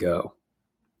anywhere to go.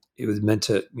 It was meant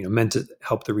to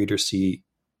help the reader see,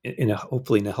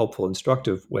 hopefully in a helpful,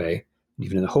 instructive way,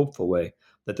 even in a hopeful way,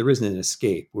 that there isn't an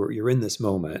escape, where you're in this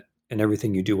moment and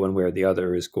everything you do one way or the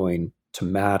other is going to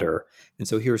matter. And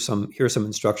so here are some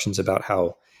instructions about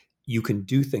how you can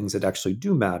do things that actually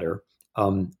do matter,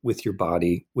 with your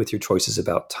body, with your choices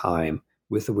about time,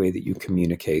 with the way that you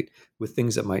communicate, with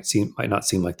things that might not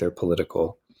seem like they're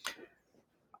political.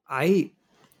 As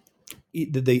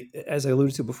I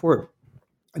alluded to before,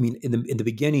 I mean, in the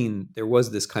beginning, there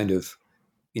was this kind of,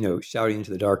 shouting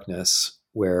into the darkness,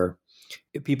 where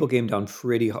people came down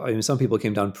pretty hard. I mean, some people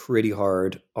came down pretty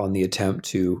hard on the attempt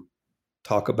to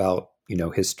talk about,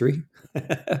 history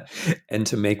and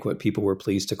to make what people were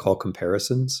pleased to call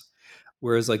comparisons.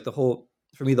 Whereas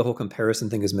for me, the whole comparison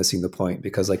thing is missing the point,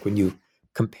 because like when you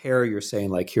compare, you're saying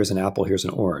like, here's an apple, here's an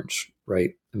orange,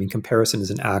 right? I mean, comparison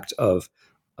is an act of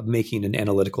making an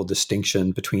analytical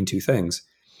distinction between two things.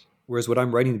 Whereas what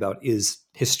I'm writing about is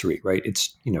history, right?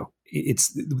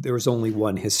 There was only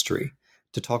one history.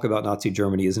 To talk about Nazi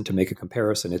Germany isn't to make a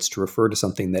comparison. It's to refer to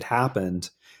something that happened,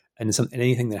 and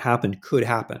anything that happened could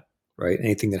happen, right?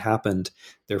 Anything that happened,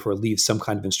 therefore, leaves some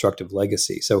kind of instructive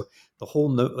legacy. So the whole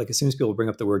note, like as soon as people bring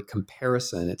up the word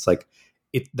comparison, it's like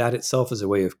that itself is a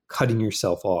way of cutting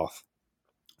yourself off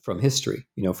from history,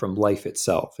 from life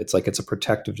itself. It's like it's a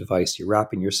protective device. You're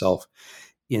wrapping yourself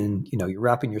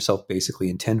basically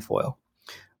in tinfoil.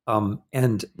 And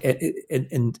then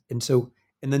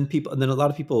a lot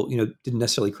of people, didn't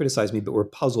necessarily criticize me, but were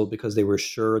puzzled because they were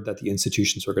sure that the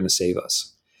institutions were going to save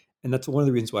us. And that's one of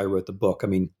the reasons why I wrote the book. I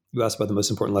mean, you asked about the most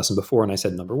important lesson before, and I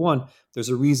said number one. There's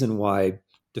a reason why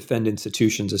defend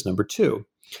institutions is number two,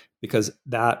 because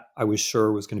that I was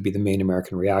sure was going to be the main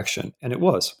American reaction. And it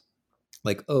was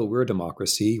like, oh, we're a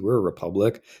democracy, we're a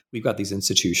republic, we've got these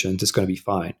institutions, it's going to be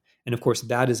fine. And of course,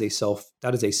 that is a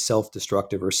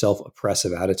self-destructive or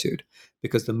self-oppressive attitude,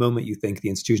 because the moment you think the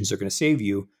institutions are going to save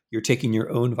you, you're taking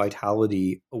your own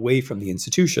vitality away from the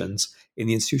institutions, and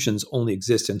the institutions only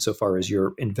exist insofar as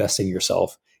you're investing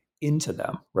yourself into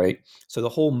them, right? So the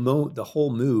whole move,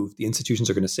 the institutions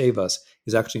are going to save us,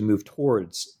 is actually a move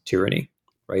towards tyranny,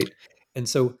 right? And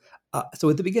so at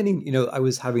the beginning, I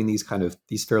was having these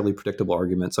fairly predictable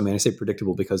arguments. I mean, I say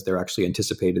predictable because they're actually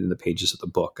anticipated in the pages of the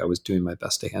book. I was doing my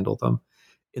best to handle them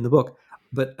in the book,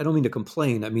 but I don't mean to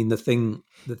complain. I mean, the thing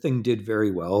did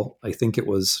very well. I think it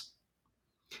was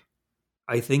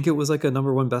like a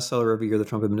number one bestseller every year, the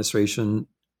Trump administration,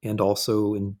 and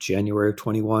also in January of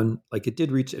 21. Like it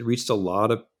reached a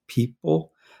lot of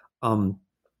people. And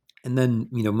then,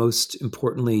 most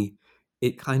importantly,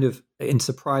 it kind of, and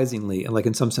surprisingly, and like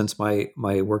in some sense, my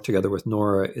work together with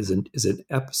Nora is an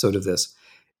episode of this.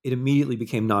 It immediately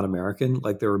became non-American.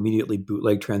 Like there were immediately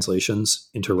bootleg translations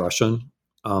into Russian,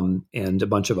 and a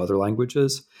bunch of other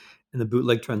languages, and the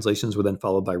bootleg translations were then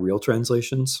followed by real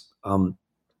translations.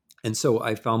 And so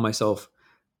I found myself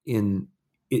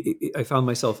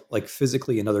like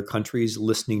physically in other countries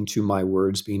listening to my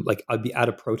words being like, I'd be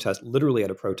literally at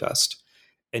a protest,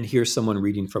 and here's someone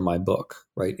reading from my book,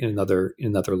 right, in another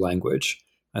language.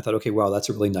 I thought, okay, wow, that's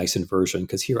a really nice inversion,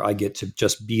 because here I get to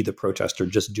just be the protester,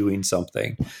 just doing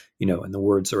something, and the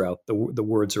words are out. The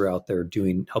words are out there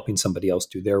helping somebody else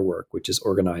do their work, which is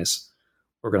organize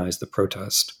the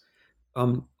protest.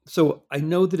 So I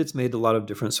know that it's made a lot of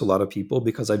difference to a lot of people,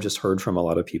 because I've just heard from a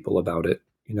lot of people about it.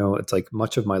 It's like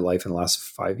much of my life in the last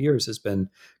 5 years has been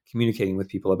communicating with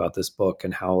people about this book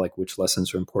and how, like, which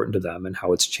lessons are important to them and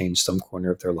how it's changed some corner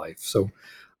of their life. So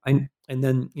and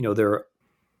then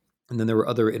there were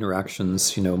other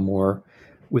interactions, more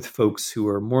with folks who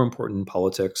are more important in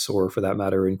politics, or for that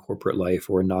matter, in corporate life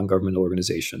or in non-governmental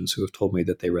organizations, who have told me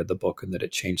that they read the book and that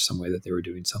it changed some way, that they were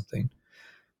doing something.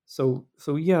 So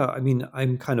yeah, I mean,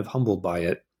 I'm kind of humbled by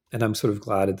it, and I'm sort of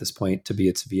glad at this point to be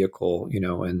its vehicle,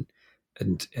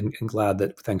 and glad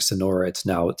that thanks to Nora, it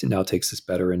now takes this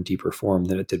better and deeper form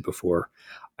than it did before.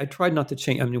 I tried not to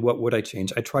change. I mean, what would I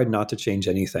change? I tried not to change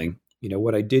anything.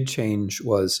 What I did change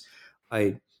was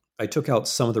I took out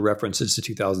some of the references to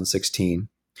 2016,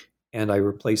 and I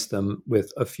replaced them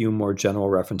with a few more general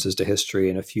references to history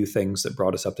and a few things that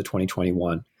brought us up to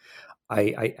 2021.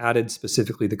 I added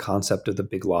specifically the concept of the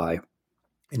big lie,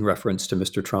 in reference to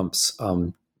Mr. Trump's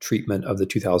treatment of the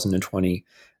 2020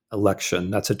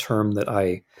 election. That's a term that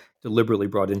I deliberately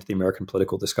brought into the American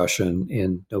political discussion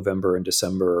in November and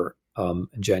December and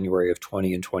January of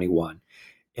 20 and 21.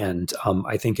 And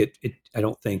I think I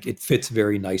don't think it fits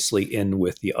very nicely in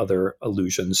with the other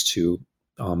allusions to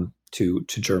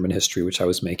German history, which I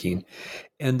was making.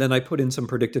 And then I put in some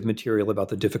predictive material about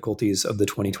the difficulties of the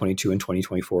 2022 and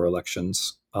 2024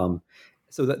 elections.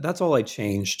 So that's all I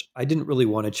changed. I didn't really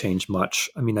want to change much.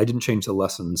 I mean, I didn't change the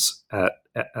lessons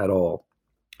at all.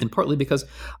 And partly because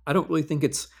I don't really think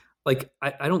it's like,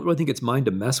 I don't really think it's mine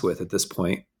to mess with at this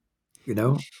point.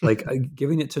 Like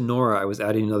giving it to Nora, I was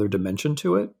adding another dimension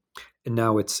to it. And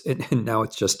now it's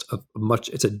just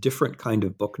it's a different kind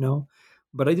of book now,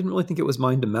 but I didn't really think it was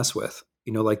mine to mess with.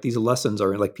 Like these lessons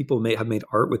are like, people may have made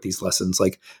art with these lessons.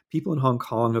 Like people in Hong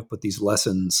Kong have put these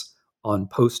lessons on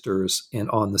posters and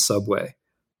on the subway.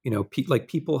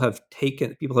 People have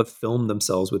filmed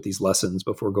themselves with these lessons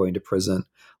before going to prison.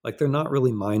 Like they're not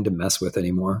really mine to mess with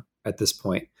anymore at this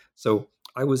point. So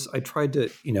I tried to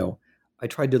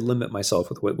limit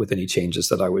myself with any changes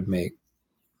that I would make.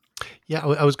 Yeah,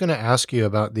 I was going to ask you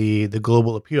about the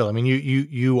global appeal. I mean,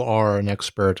 you are an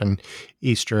expert in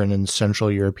Eastern and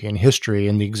Central European history,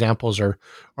 and the examples are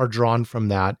drawn from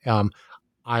that.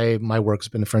 My work's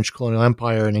been the French colonial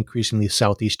empire and increasingly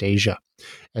Southeast Asia.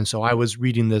 And so I was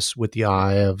reading this with the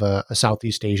eye of a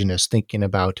Southeast Asianist, thinking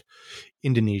about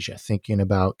Indonesia, thinking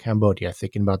about Cambodia,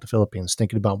 thinking about the Philippines,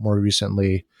 thinking about more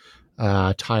recently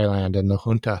Thailand and the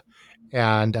junta.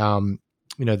 And,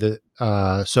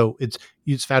 so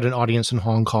it's found an audience in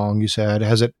Hong Kong, you said.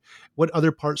 What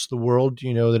other parts of the world do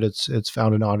you know that it's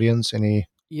found an audience? Any?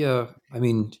 Yeah, I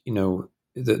mean,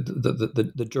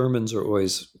 the Germans are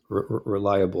always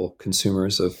reliable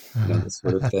consumers of this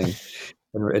sort of thing,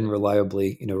 and reliable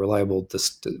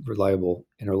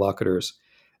interlocutors.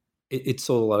 It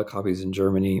sold a lot of copies in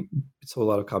Germany. It sold a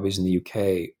lot of copies in the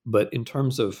UK. But in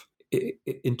terms of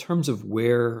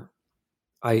where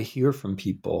I hear from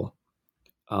people,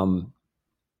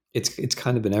 it's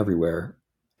kind of been everywhere.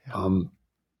 Yeah.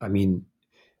 I mean,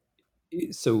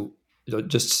 so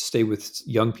just stay with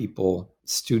young people,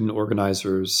 student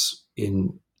organizers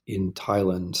in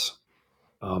Thailand,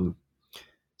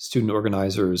 student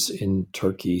organizers in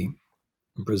Turkey,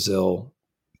 Brazil,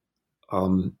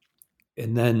 and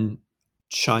then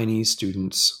Chinese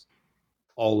students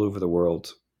all over the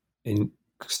world,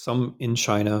 some in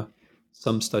China,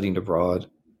 some studying abroad.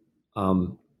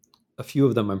 A few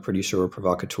of them I'm pretty sure are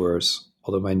provocateurs,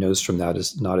 although my nose from that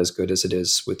is not as good as it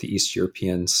is with the East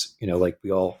Europeans. Like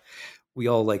we all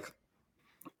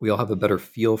have a better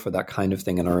feel for that kind of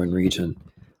thing in our own region.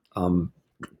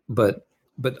 But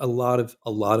a lot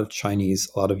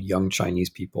of young Chinese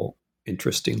people,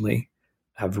 interestingly,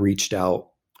 have reached out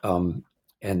and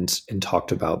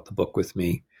talked about the book with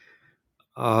me.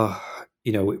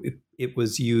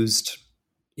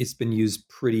 It's been used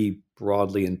pretty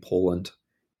broadly in Poland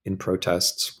in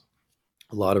protests.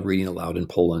 A lot of reading aloud in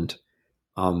Poland,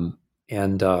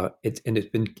 it's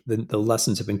been the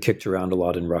lessons have been kicked around a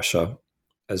lot in Russia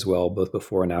as well, both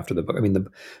before and after the book. I mean,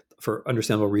 for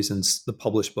understandable reasons, the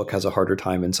published book has a harder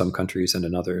time in some countries than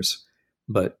in others,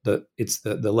 but the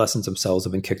lessons themselves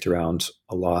have been kicked around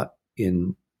a lot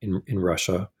in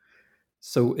Russia.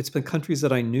 So it's been countries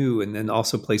that I knew, and then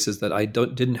also places that I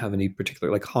didn't have any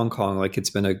particular, like Hong Kong. Like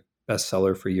it's been a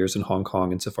bestseller for years in Hong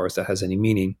Kong, insofar as that has any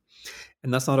meaning.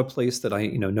 And that's not a place that I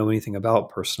know anything about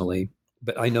personally,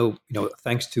 but I know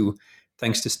thanks to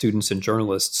students and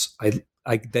journalists,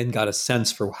 I then got a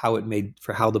sense for how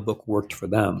the book worked for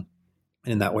them,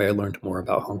 and in that way I learned more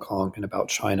about Hong Kong and about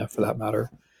China, for that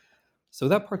matter. So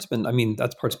that part's been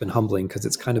humbling, because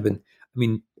it's kind of been,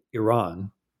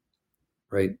 Iran,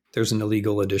 right? There's an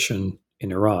illegal edition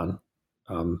in Iran.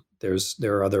 There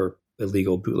are other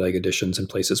illegal bootleg editions in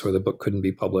places where the book couldn't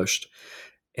be published,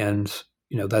 and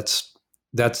that's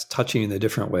touching in a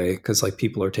different way, because like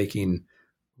people are taking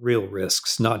real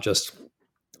risks, not just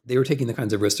they were taking the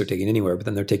kinds of risks they're taking anywhere, but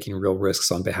then they're taking real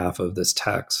risks on behalf of this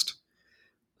text.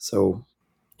 So,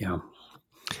 yeah.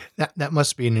 That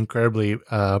must be an incredibly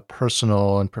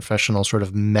personal and professional sort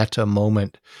of meta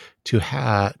moment to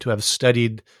have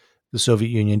studied the Soviet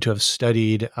Union, to have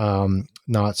studied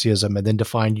Nazism, and then to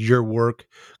find your work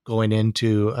going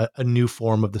into a new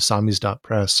form of the Samizdat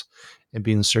Press and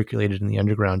being circulated in the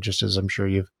underground, just as I'm sure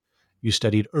you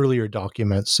studied earlier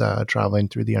documents traveling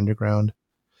through the underground.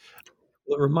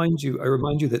 Well, I remind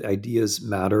you that ideas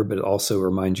matter, but it also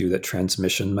reminds you that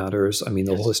transmission matters. I mean,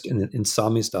 the whole in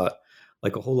Samizdat,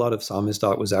 like a whole lot of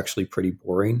Samizdat was actually pretty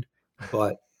boring,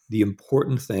 but the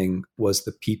important thing was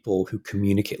the people who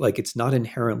communicate. Like, it's not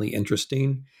inherently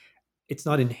interesting. It's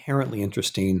not inherently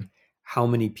interesting how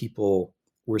many people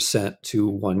were sent to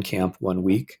one camp one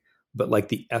week, but like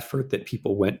the effort that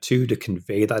people went to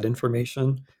convey that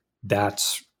information,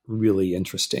 that's really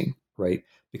interesting, right?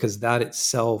 Because that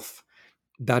itself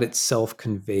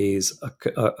conveys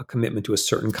a commitment to a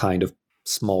certain kind of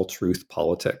small truth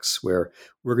politics, where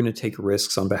we're going to take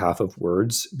risks on behalf of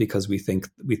words because we think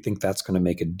that's going to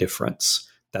make a difference.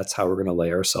 That's how we're going to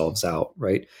lay ourselves out,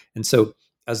 right? And so,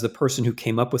 as the person who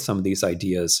came up with some of these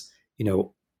ideas,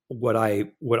 what I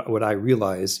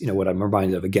realize, what I'm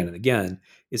reminded of again and again,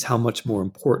 is how much more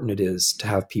important it is to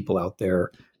have people out there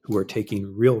who are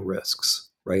taking real risks,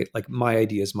 right? Like, my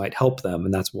ideas might help them,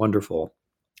 and that's wonderful.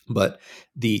 But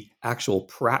the actual,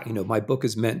 my book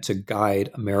is meant to guide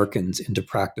Americans into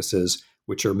practices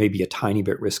which are maybe a tiny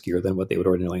bit riskier than what they would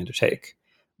ordinarily undertake.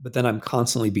 But then I'm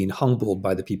constantly being humbled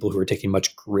by the people who are taking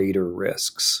much greater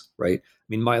risks, right? I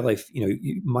mean, my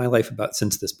life about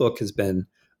since this book has been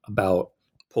about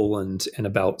Poland and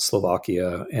about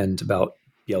Slovakia and about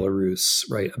Belarus,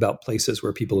 right? About places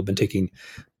where people have been taking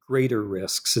greater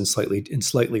risks in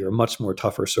slightly or much more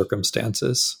tougher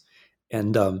circumstances.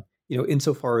 And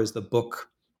insofar as the book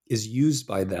is used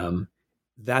by them,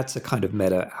 that's a kind of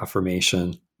meta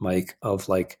affirmation, Mike, of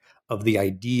the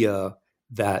idea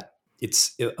that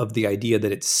it's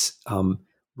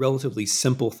relatively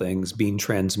simple things being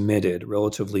transmitted,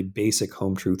 relatively basic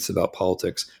home truths about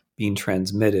politics being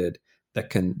transmitted that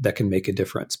can make a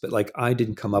difference. But like, I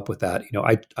didn't come up with that.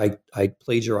 I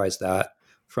plagiarized that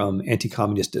from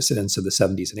anti-communist dissidents of the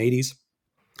 70s and 80s.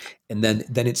 And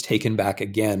then it's taken back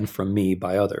again from me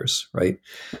by others, right,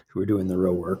 who are doing the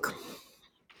real work.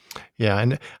 Yeah,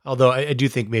 and although I do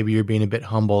think maybe you're being a bit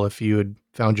humble if you had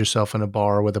found yourself in a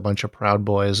bar with a bunch of Proud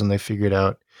Boys and they figured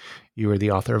out you were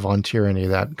the author of On Tyranny,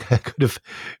 that could have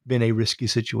been a risky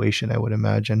situation, I would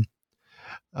imagine.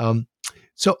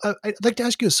 So I'd like to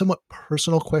ask you a somewhat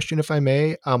personal question, if I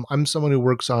may. I'm someone who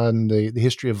works on the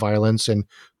history of violence in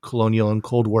colonial and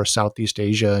Cold War Southeast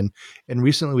Asia. And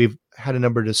recently we've had a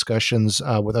number of discussions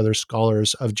with other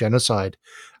scholars of genocide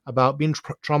about being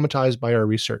traumatized by our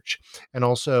research, and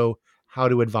also how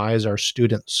to advise our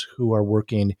students who are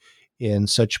working in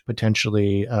such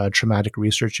potentially traumatic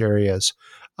research areas.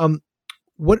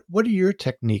 What are your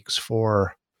techniques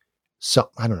for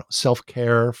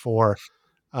self-care, for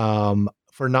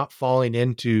not falling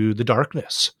into the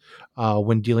darkness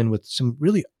when dealing with some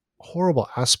really horrible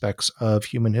aspects of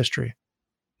human history?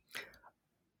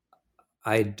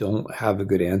 I don't have a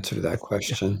good answer to that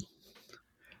question.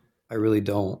 I really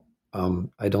don't.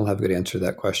 I don't have a good answer to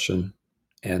that question.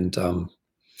 And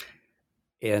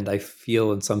I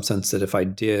feel in some sense that if I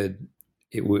did,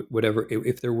 it would,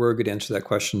 if there were a good answer to that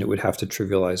question, it would have to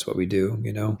trivialize what we do,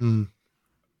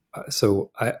 So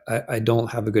I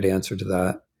don't have a good answer to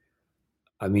that.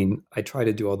 I mean, I try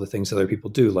to do all the things other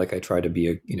people do. Like, I try to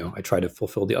be I try to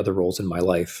fulfill the other roles in my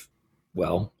life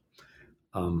well.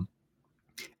 And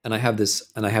I have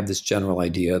this general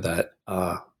idea that,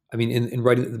 in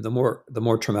writing the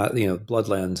more traumatic,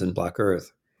 Bloodlands and Black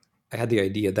Earth, I had the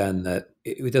idea then that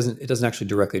it doesn't actually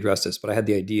directly address this, but I had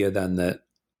the idea then that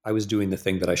I was doing the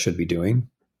thing that I should be doing,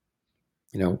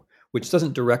 which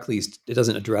doesn't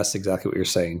address exactly what you're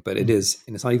saying, but it is,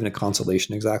 and it's not even a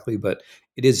consolation exactly, but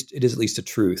it is at least a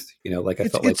truth,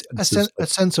 it's a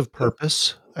sense of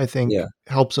purpose, I think,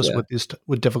 helps us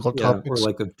with difficult topics, or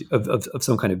like of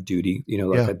some kind of duty,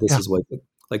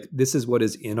 this is what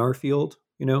is in our field,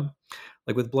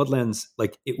 like with Bloodlands,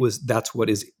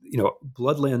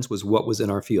 Bloodlands was what was in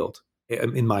our field,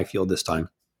 in my field this time.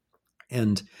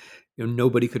 And,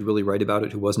 nobody could really write about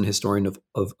it who wasn't a historian of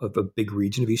a big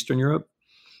region of Eastern Europe.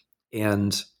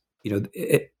 And,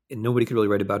 and nobody could really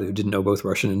write about it who didn't know both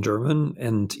Russian and German.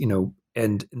 And,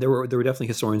 and there were definitely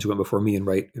historians who went before me and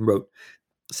wrote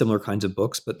similar kinds of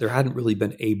books, but there hadn't really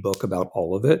been a book about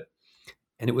all of it.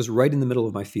 And it was right in the middle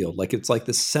of my field. Like, it's like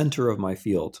the center of my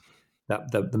field,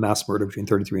 that the mass murder between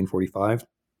 33 and 45.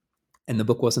 And the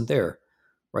book wasn't there.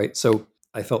 Right. So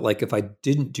I felt like if I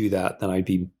didn't do that, then I'd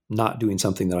be not doing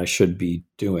something that I should be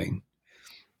doing.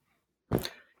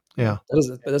 Yeah.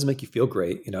 That doesn't make you feel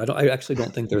great. I actually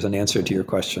don't think there's an answer to your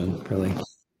question, really. You've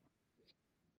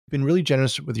been really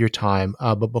generous with your time.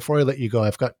 But before I let you go,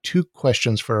 I've got two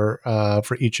questions for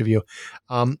each of you.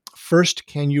 First,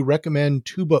 can you recommend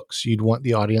 2 books you'd want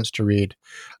the audience to read?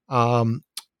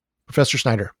 Professor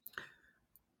Snyder.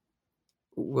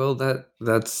 Well,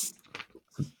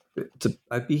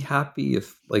 I'd be happy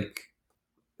if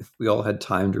we all had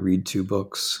time to read 2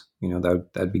 books.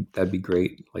 That'd be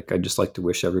great. Like, I'd just like to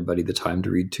wish everybody the time to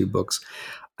read 2 books.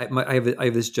 I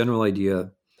have this general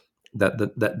idea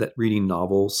that reading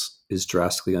novels is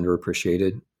drastically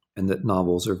underappreciated, and that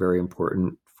novels are very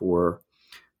important for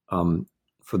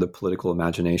the political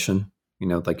imagination.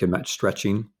 Like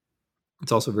stretching.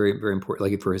 It's also very, very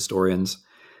important, like for historians,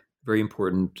 very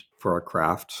important for our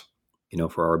craft.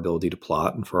 For our ability to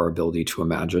plot and for our ability to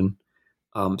imagine.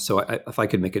 So if I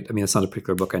could make it, I mean, it's not a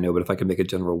particular book I know, but if I could make a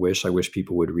general wish, I wish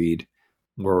people would read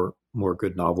more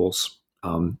good novels.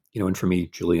 And for me,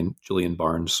 Julian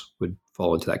Barnes would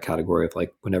fall into that category of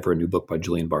like whenever a new book by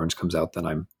Julian Barnes comes out, then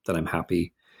I'm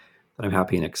happy,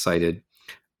 and excited.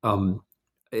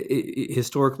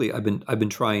 Historically, I've been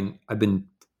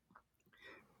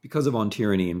because of On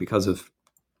Tyranny and because of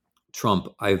Trump,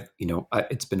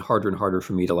 it's been harder and harder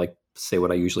for me to like say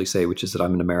what I usually say, which is that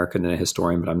I'm an American and a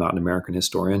historian, but I'm not an American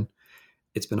historian.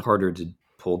 It's been harder to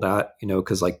pull that,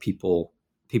 because like people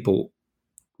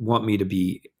want me to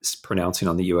be pronouncing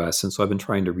on the U.S. And so I've been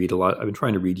trying to read a lot. I've been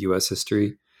trying to read U.S.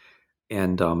 history,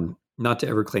 and not to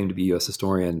ever claim to be a U.S.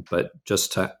 historian, but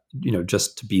just to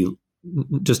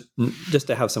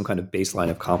have some kind of baseline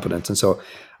of competence. And so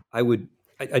I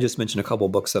just mentioned a couple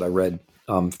of books that I read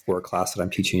for a class that I'm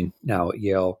teaching now at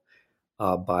Yale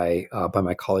by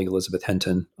my colleague Elizabeth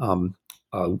Henton.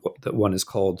 That one is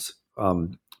called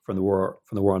 "From the War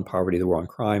on Poverty, the War on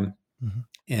Crime,"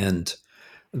 and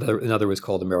another was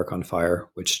called "America on Fire,"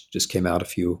 which just came out a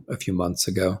few months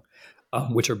ago.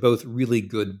 Which are both really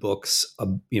good books.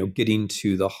 Getting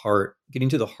to the heart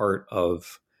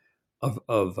of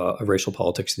racial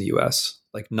politics in the U.S.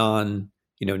 Like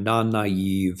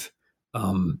non-naive,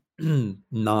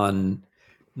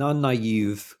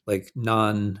 non-naive, like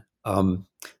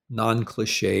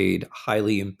non-cliched,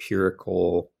 highly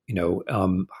empirical,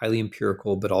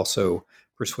 but also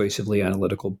persuasively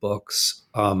analytical books.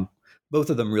 Both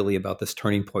of them really about this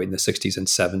turning point in the 60s and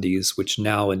 70s, which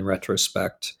now in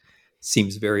retrospect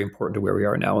seems very important to where we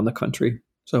are now in the country.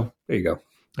 So there you go.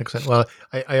 Excellent. Well,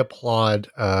 I applaud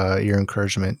your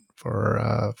encouragement for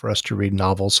us to read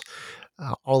novels.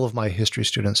 All of my history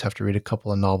students have to read a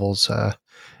couple of novels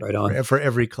right on. for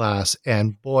every class,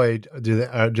 and boy, do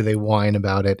they whine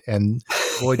about it, and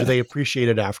boy, do they appreciate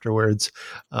it afterwards.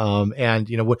 And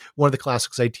one of the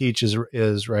classics I teach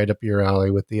is right up your alley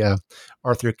with the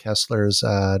Arthur Koestler's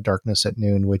Darkness at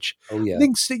Noon, which I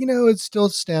think it still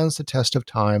stands the test of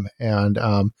time, and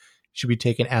should be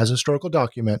taken as a historical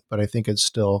document, but I think it's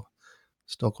still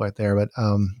quite there. But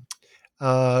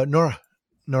Nora,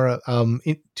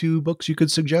 2 books you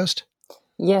could suggest?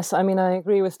 Yes, I mean, I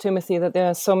agree with Timothy that there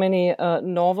are so many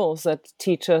novels that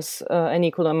teach us an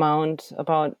equal amount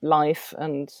about life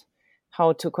and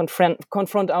how to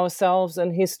confront ourselves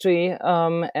and history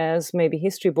as maybe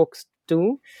history books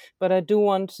do. But I do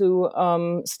want to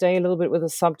stay a little bit with the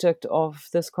subject of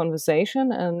this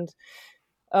conversation and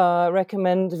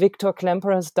recommend Victor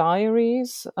Klemperer's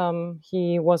diaries.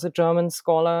 He was a German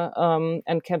scholar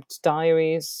and kept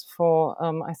diaries for,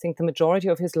 I think, the majority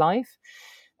of his life.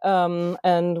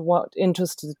 And what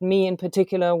interested me in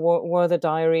particular were the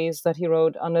diaries that he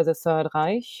wrote under the Third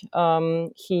Reich.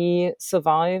 He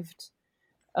survived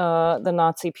the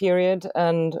Nazi period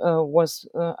and was,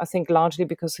 I think, largely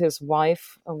because his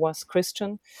wife was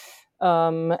Christian.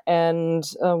 And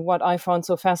what I found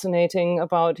so fascinating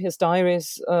about his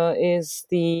diaries is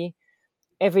the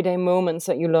everyday moments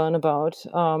that you learn about,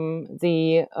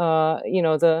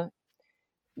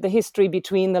 the history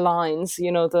between the lines,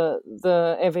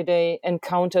 the everyday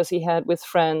encounters he had with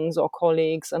friends or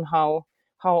colleagues, and how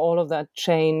all of that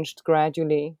changed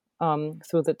gradually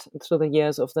through the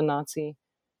years of the Nazi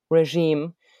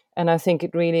regime. And I think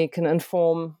it really can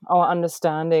inform our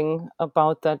understanding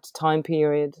about that time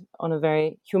period on a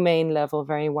very humane level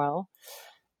very well.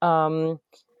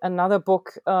 Another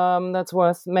book that's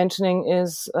worth mentioning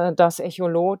is Das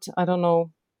Echolot. I don't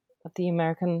know what the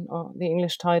American or the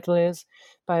English title is,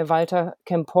 by Walter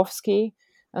Kempowski,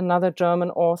 another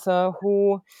German author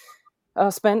who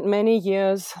spent many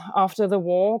years after the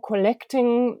war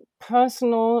collecting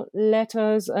personal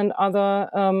letters and other,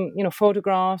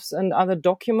 photographs and other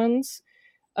documents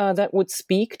that would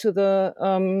speak to the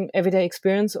everyday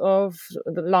experience of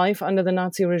the life under the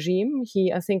Nazi regime.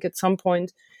 He, I think, at some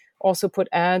point also put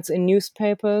ads in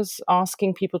newspapers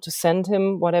asking people to send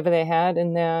him whatever they had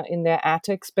in their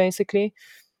attics, basically.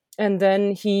 And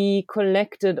then he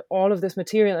collected all of this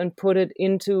material and put it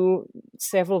into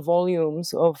several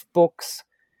volumes of books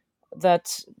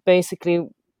that basically,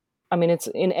 I mean, it's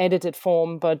in edited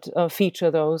form, but feature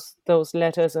those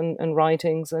letters and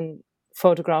writings and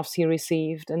photographs he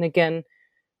received. And again,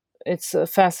 it's a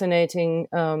fascinating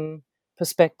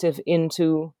perspective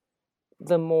into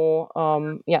the more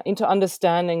into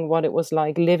understanding what it was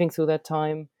like living through that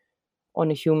time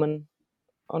on a human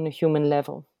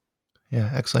level. Yeah,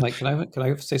 excellent. Mike, can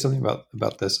I say something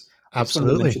about this? I just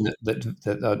wanted to Absolutely.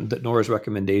 mention that Nora's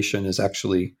recommendation is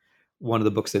actually one of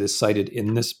the books that is cited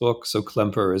in this book. So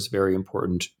Klemperer is very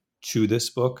important to this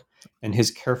book, and his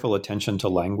careful attention to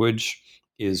language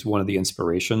is one of the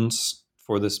inspirations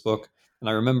for this book. And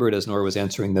I remember it as Nora was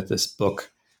answering that this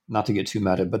book, not to get too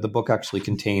meta, but the book actually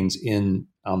contains in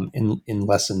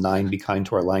lesson 9, Be Kind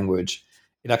to Our Language,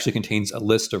 it actually contains a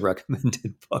list of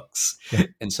recommended books. Yeah.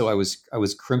 And so I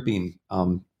was crimping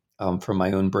from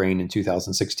my own brain in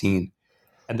 2016.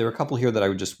 And there are a couple here that I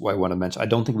want to mention. I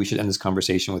don't think we should end this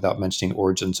conversation without mentioning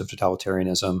Origins of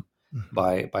Totalitarianism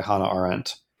by Hannah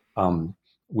Arendt,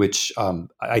 which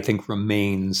I think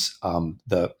remains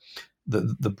the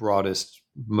broadest,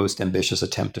 most ambitious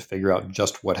attempt to figure out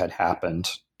just what had happened.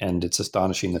 And it's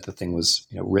astonishing that the thing was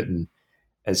written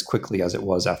as quickly as it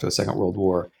was after the Second World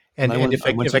War. And if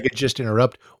I could just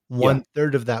interrupt, one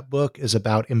third of that book is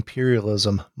about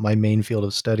imperialism, my main field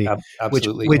of study,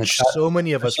 absolutely, which so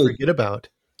many of us forget about.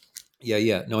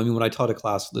 Yeah. No, I mean, when I taught a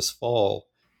class this fall,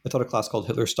 I taught a class called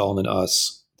Hitler, Stalin, and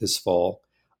Us this fall,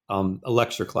 a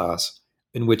lecture class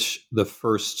in which the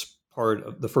first part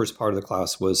of the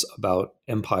class was about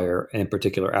empire and in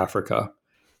particular Africa.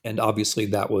 And obviously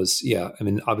that was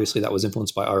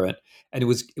influenced by Arendt. And it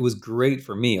was great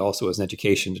for me also as an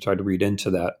education to try to read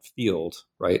into that field,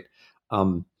 right?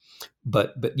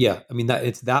 But yeah, I mean, that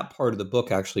it's that part of the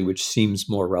book actually which seems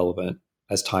more relevant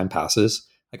as time passes.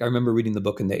 Like I remember reading the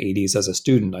book in the 80s as a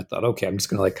student. I thought, okay, I'm just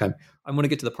going to I'm going to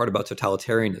get to the part about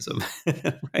totalitarianism,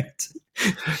 right?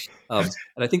 And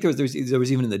I think there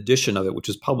was even an edition of it which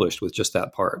was published with just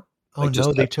that part. Oh, like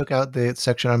no, they took out the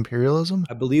section on imperialism?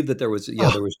 I believe that there was,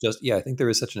 I think there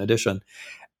is such an edition.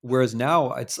 Whereas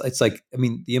now it's like, I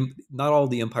mean, not all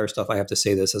the empire stuff, I have to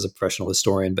say this as a professional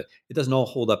historian, but it doesn't all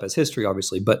hold up as history,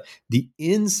 obviously. But the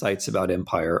insights about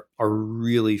empire are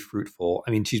really fruitful.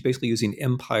 I mean, she's basically using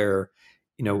empire,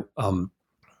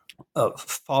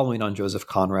 following on Joseph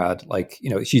Conrad. Like,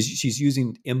 she's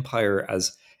using empire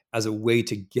as a way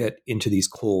to get into these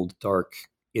cold, dark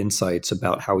insights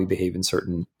about how we behave in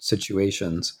certain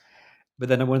situations. But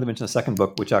then I wanted to mention a second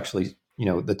book, which actually,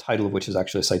 the title of which is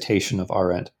actually a citation of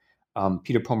Arendt,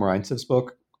 Peter Pomerantsev's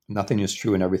book, Nothing is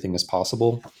True and Everything is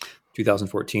Possible,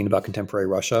 2014, about contemporary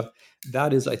Russia.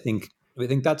 That is, I think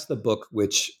that's the book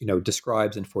which,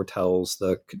 describes and foretells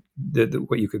the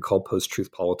what you could call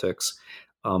post-truth politics.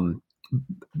 To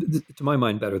my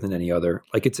mind, better than any other.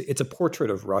 Like it's a portrait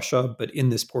of Russia, but in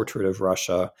this portrait of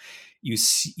Russia, you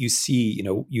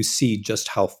see just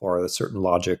how far the certain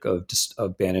logic of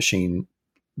banishing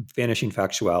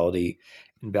factuality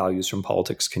and values from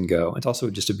politics can go. It's also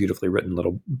just a briefly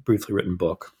written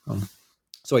book.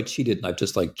 So I cheated and I've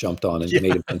just jumped on and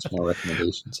made a bunch more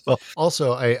recommendations. Well,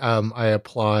 also I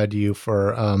applaud you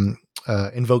for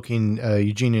invoking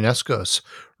Eugene Ionesco's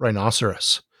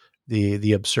Rhinoceros, the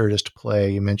absurdist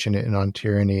play. You mentioned it in On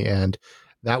Tyranny, and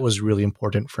that was really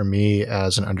important for me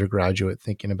as an undergraduate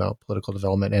thinking about political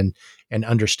development and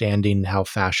understanding how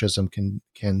fascism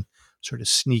can sort of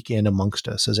sneak in amongst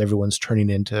us as everyone's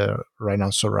turning into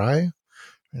rhinoceruses,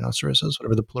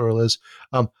 whatever the plural is.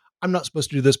 I'm not supposed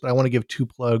to do this, but I want to give 2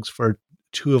 plugs for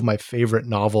 2 of my favorite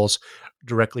novels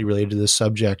directly related to this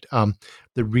subject.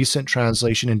 The recent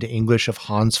translation into English of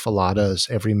Hans Fallada's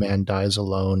Every Man Dies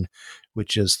Alone,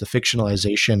 which is the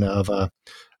fictionalization of a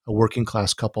working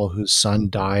class couple whose son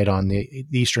died on the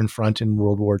Eastern Front in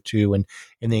World War II, and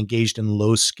they engaged in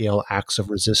low scale acts of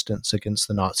resistance against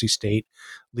the Nazi state,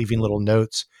 leaving little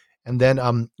notes. And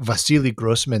then Vasily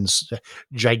Grossman's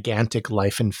gigantic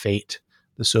Life and Fate,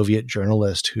 the Soviet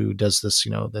journalist who does this,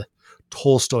 the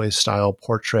Tolstoy style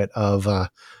portrait of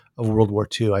World War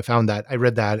II. I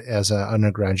read that as an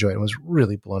undergraduate and was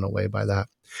really blown away by that.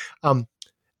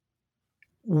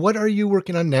 What are you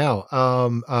working on now?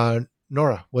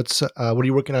 Nora, what are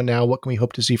you working on now? What can we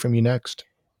hope to see from you next?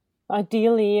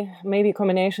 Ideally, maybe a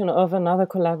combination of another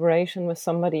collaboration with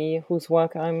somebody whose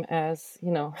work I'm as,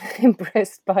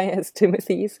 impressed by as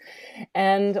Timothy's,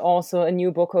 and also a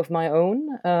new book of my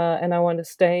own. And I want to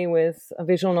stay with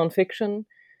visual nonfiction,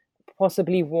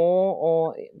 possibly war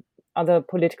or other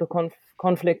political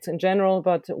conflicts in general.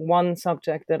 But one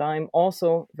subject that I'm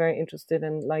also very interested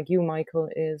in, like you, Michael,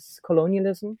 is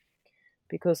colonialism.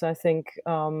 Because I think,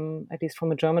 at least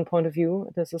from a German point of view,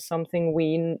 this is something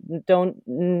we don't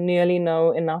nearly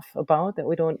know enough about, that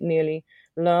we don't nearly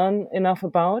learn enough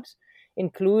about,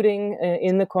 including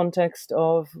in the context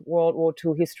of World War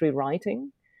II history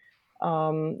writing,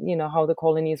 how the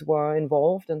colonies were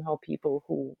involved and how people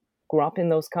who grew up in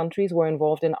those countries, were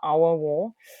involved in our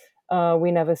war.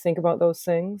 We never think about those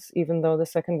things, even though the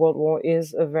Second World War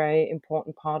is a very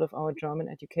important part of our German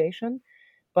education,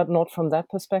 but not from that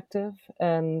perspective.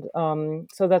 And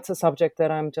so that's a subject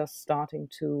that I'm just starting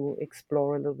to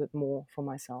explore a little bit more for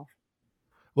myself.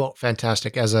 Well,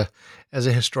 fantastic. As a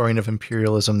historian of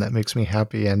imperialism, that makes me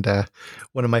happy. And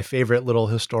one of my favorite little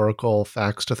historical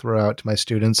facts to throw out to my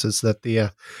students is that the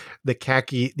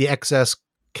excess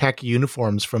khaki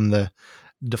uniforms from the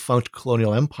defunct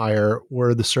colonial empire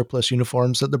were the surplus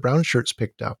uniforms that the brown shirts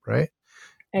picked up, right?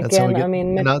 Again, I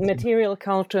mean, material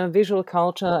culture, visual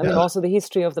culture. I mean, also the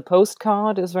history of the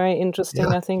postcard is very interesting,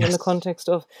 I think, in the context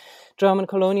of German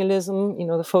colonialism. You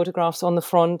know, the photographs on the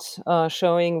front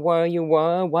showing where you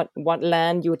were, what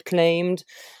land you had claimed,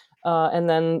 and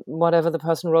then whatever the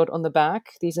person wrote on the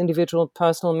back, these individual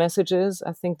personal messages.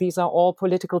 I think these are all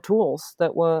political tools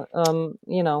that were,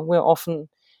 we're often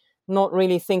not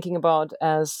really thinking about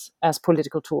as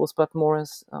political tools, but more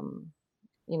as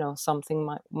something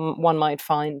one might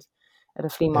find at a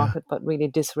flea market, but really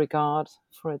disregard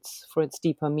for its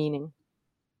deeper meaning.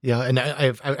 Yeah, and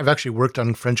I've actually worked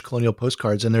on French colonial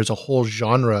postcards, and there's a whole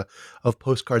genre of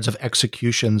postcards of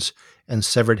executions and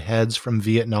severed heads from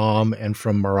Vietnam and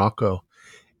from Morocco,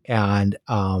 and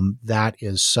that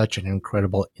is such an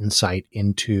incredible insight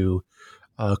into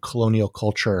colonial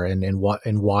culture and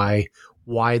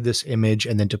why this image,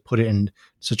 and then to put it in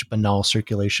such a banal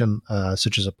circulation,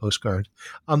 such as a postcard.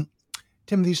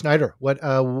 Timothy Snyder, what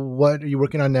are you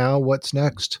working on now? What's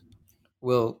next?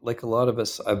 Well, like a lot of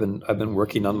us, I've been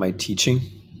working on my teaching.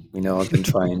 I've been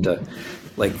trying to,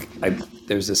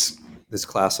 there's this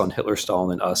class on Hitler,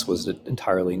 Stalin, and Us was an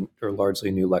entirely or largely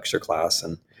new lecture class,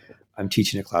 and I'm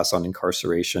teaching a class on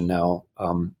incarceration now,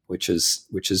 which has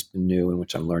been new and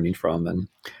which I'm learning from, and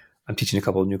I'm teaching a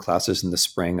couple of new classes in the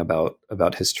spring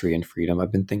about history and freedom.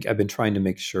 I've been trying to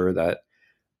make sure that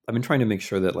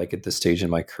like at this stage in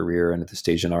my career and at this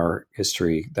stage in our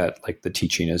history that like the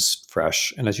teaching is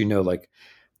fresh. And as you know, like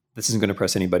this isn't going to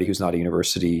impress anybody who's not a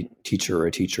university teacher or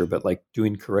a teacher, but like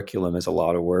doing curriculum is a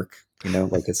lot of work,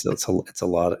 like it's a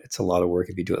lot of work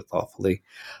if you do it thoughtfully.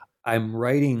 I'm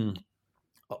writing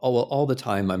all the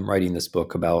time. I'm writing this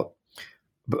book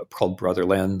called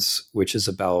Brotherlands, which is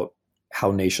about how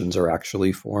nations are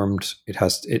actually formed.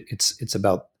 It's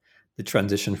about the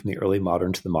transition from the early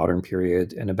modern to the modern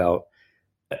period, and about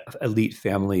elite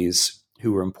families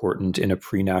who were important in a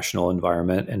pre-national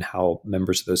environment and how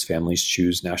members of those families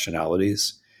choose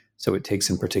nationalities. So it takes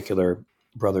in particular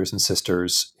brothers and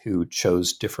sisters who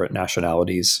chose different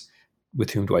nationalities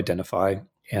with whom to identify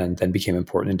and then became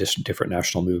important in different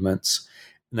national movements.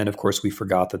 And then, of course, we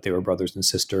forgot that they were brothers and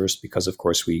sisters because, of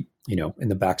course, we, in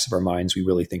the backs of our minds, we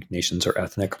really think nations are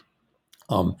ethnic.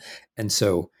 And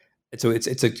so it's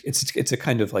a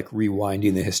kind of like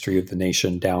rewinding the history of the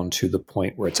nation down to the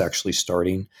point where it's actually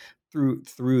starting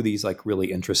through these like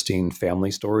really interesting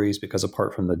family stories, because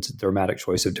apart from the dramatic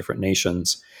choice of different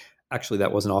nations, actually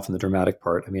that wasn't often the dramatic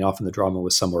part. I mean, often the drama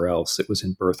was somewhere else. It was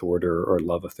in birth order or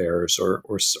love affairs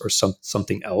or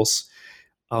something else.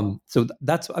 So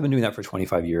I've been doing that for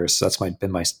 25 years. So that's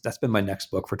been my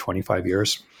next book for 25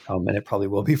 years. And it probably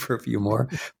will be for a few more,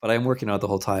 but I'm working on it the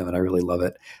whole time and I really love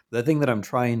it. The thing that I'm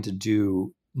trying to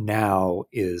do now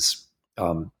is,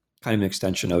 kind of an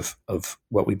extension of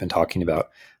what we've been talking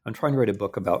about. I'm trying to write a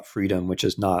book about freedom, which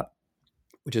is not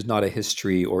a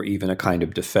history or even a kind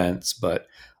of defense, but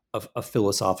a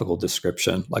philosophical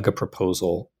description, like a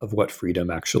proposal of what freedom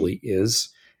actually is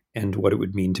and what it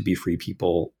would mean to be free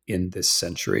people in this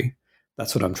century.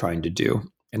 That's what I'm trying to do.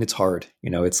 And it's hard,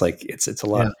 it's like, it's a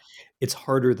lot, it's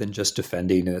harder than just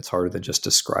defending, and it's harder than just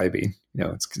describing,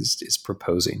 it's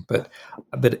proposing, but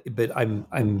I'm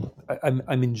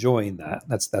enjoying that.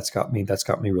 That's got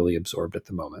me really absorbed at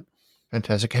the moment.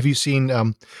 Fantastic. Have you seen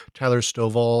Tyler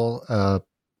Stovall,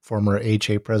 former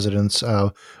AHA president's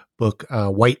book,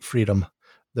 White Freedom,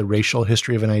 The Racial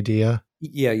History of an Idea?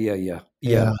 Yeah.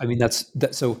 I mean,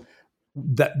 so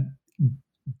that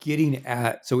getting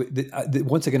at,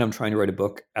 once again, I'm trying to write a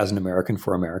book as an American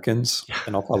for Americans,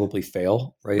 and I'll probably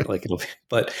fail, right? Like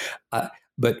but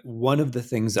one of the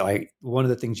things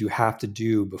you have to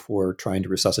do before trying to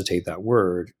resuscitate that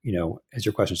word, as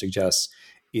your question suggests,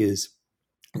 is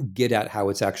get at how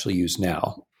it's actually used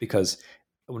now. Because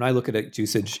when I look at its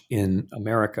usage in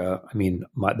America, I mean,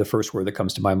 the first word that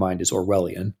comes to my mind is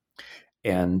Orwellian.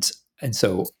 And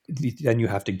so then you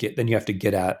have to get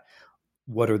at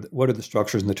what are the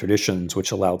structures and the traditions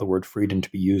which allow the word freedom to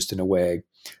be used in a way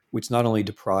which not only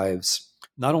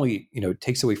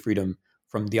takes away freedom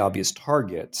from the obvious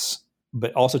targets,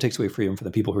 but also takes away freedom from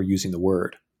the people who are using the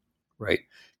word, right?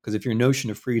 Because if your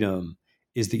notion of freedom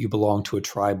is that you belong to a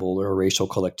tribal or a racial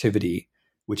collectivity,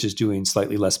 which is doing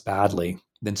slightly less badly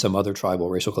than some other tribal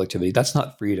racial collectivity, that's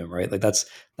not freedom, right? Like that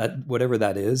whatever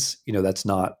that is, that's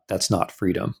not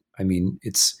freedom. I mean,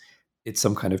 it's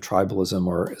some kind of tribalism,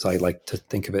 or as I like to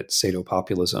think of it,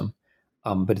 pseudo-populism.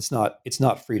 But it's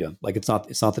not freedom. Like it's not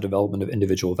the development of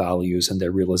individual values and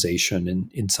their realization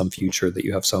in some future that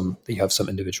you have some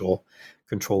individual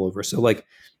control over. So like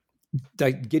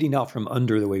getting out from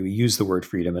under the way we use the word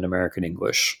freedom in American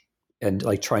English, and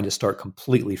like trying to start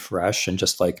completely fresh and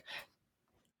just like,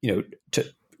 to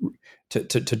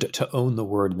own the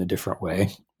word in a different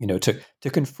way, to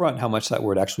confront how much that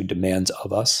word actually demands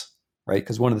of us, right?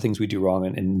 Because one of the things we do wrong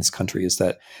in this country is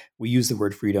that we use the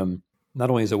word freedom not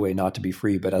only as a way not to be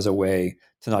free, but as a way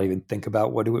to not even think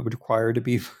about what it would require to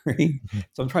be free. Mm-hmm.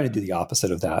 So I'm trying to do the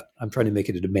opposite of that. I'm trying to make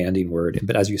it a demanding word.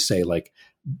 But as you say, like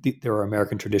there are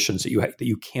American traditions that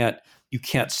you can't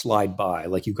slide by.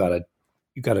 Like you got to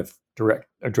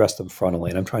address them frontally,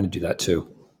 and I'm trying to do that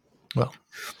too. Well,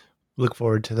 look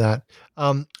forward to that.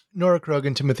 Nora Krug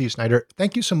and Timothy Snyder,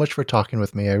 thank you so much for talking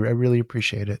with me. I really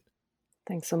appreciate it.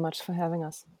 Thanks so much for having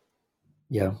us.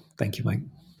 Yeah, thank you, Mike.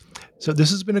 So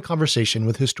this has been a conversation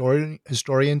with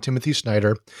historian Timothy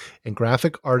Snyder and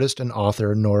graphic artist and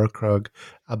author Nora Krug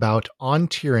about On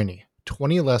Tyranny,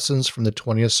 20 Lessons from the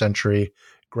 20th Century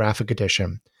Graphic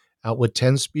Edition, out with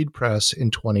 10-Speed Press in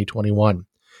 2021.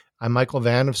 I'm Michael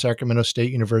Vann of Sacramento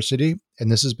State University,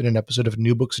 and this has been an episode of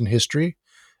New Books in History,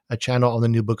 a channel on the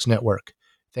New Books Network.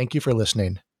 Thank you for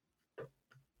listening.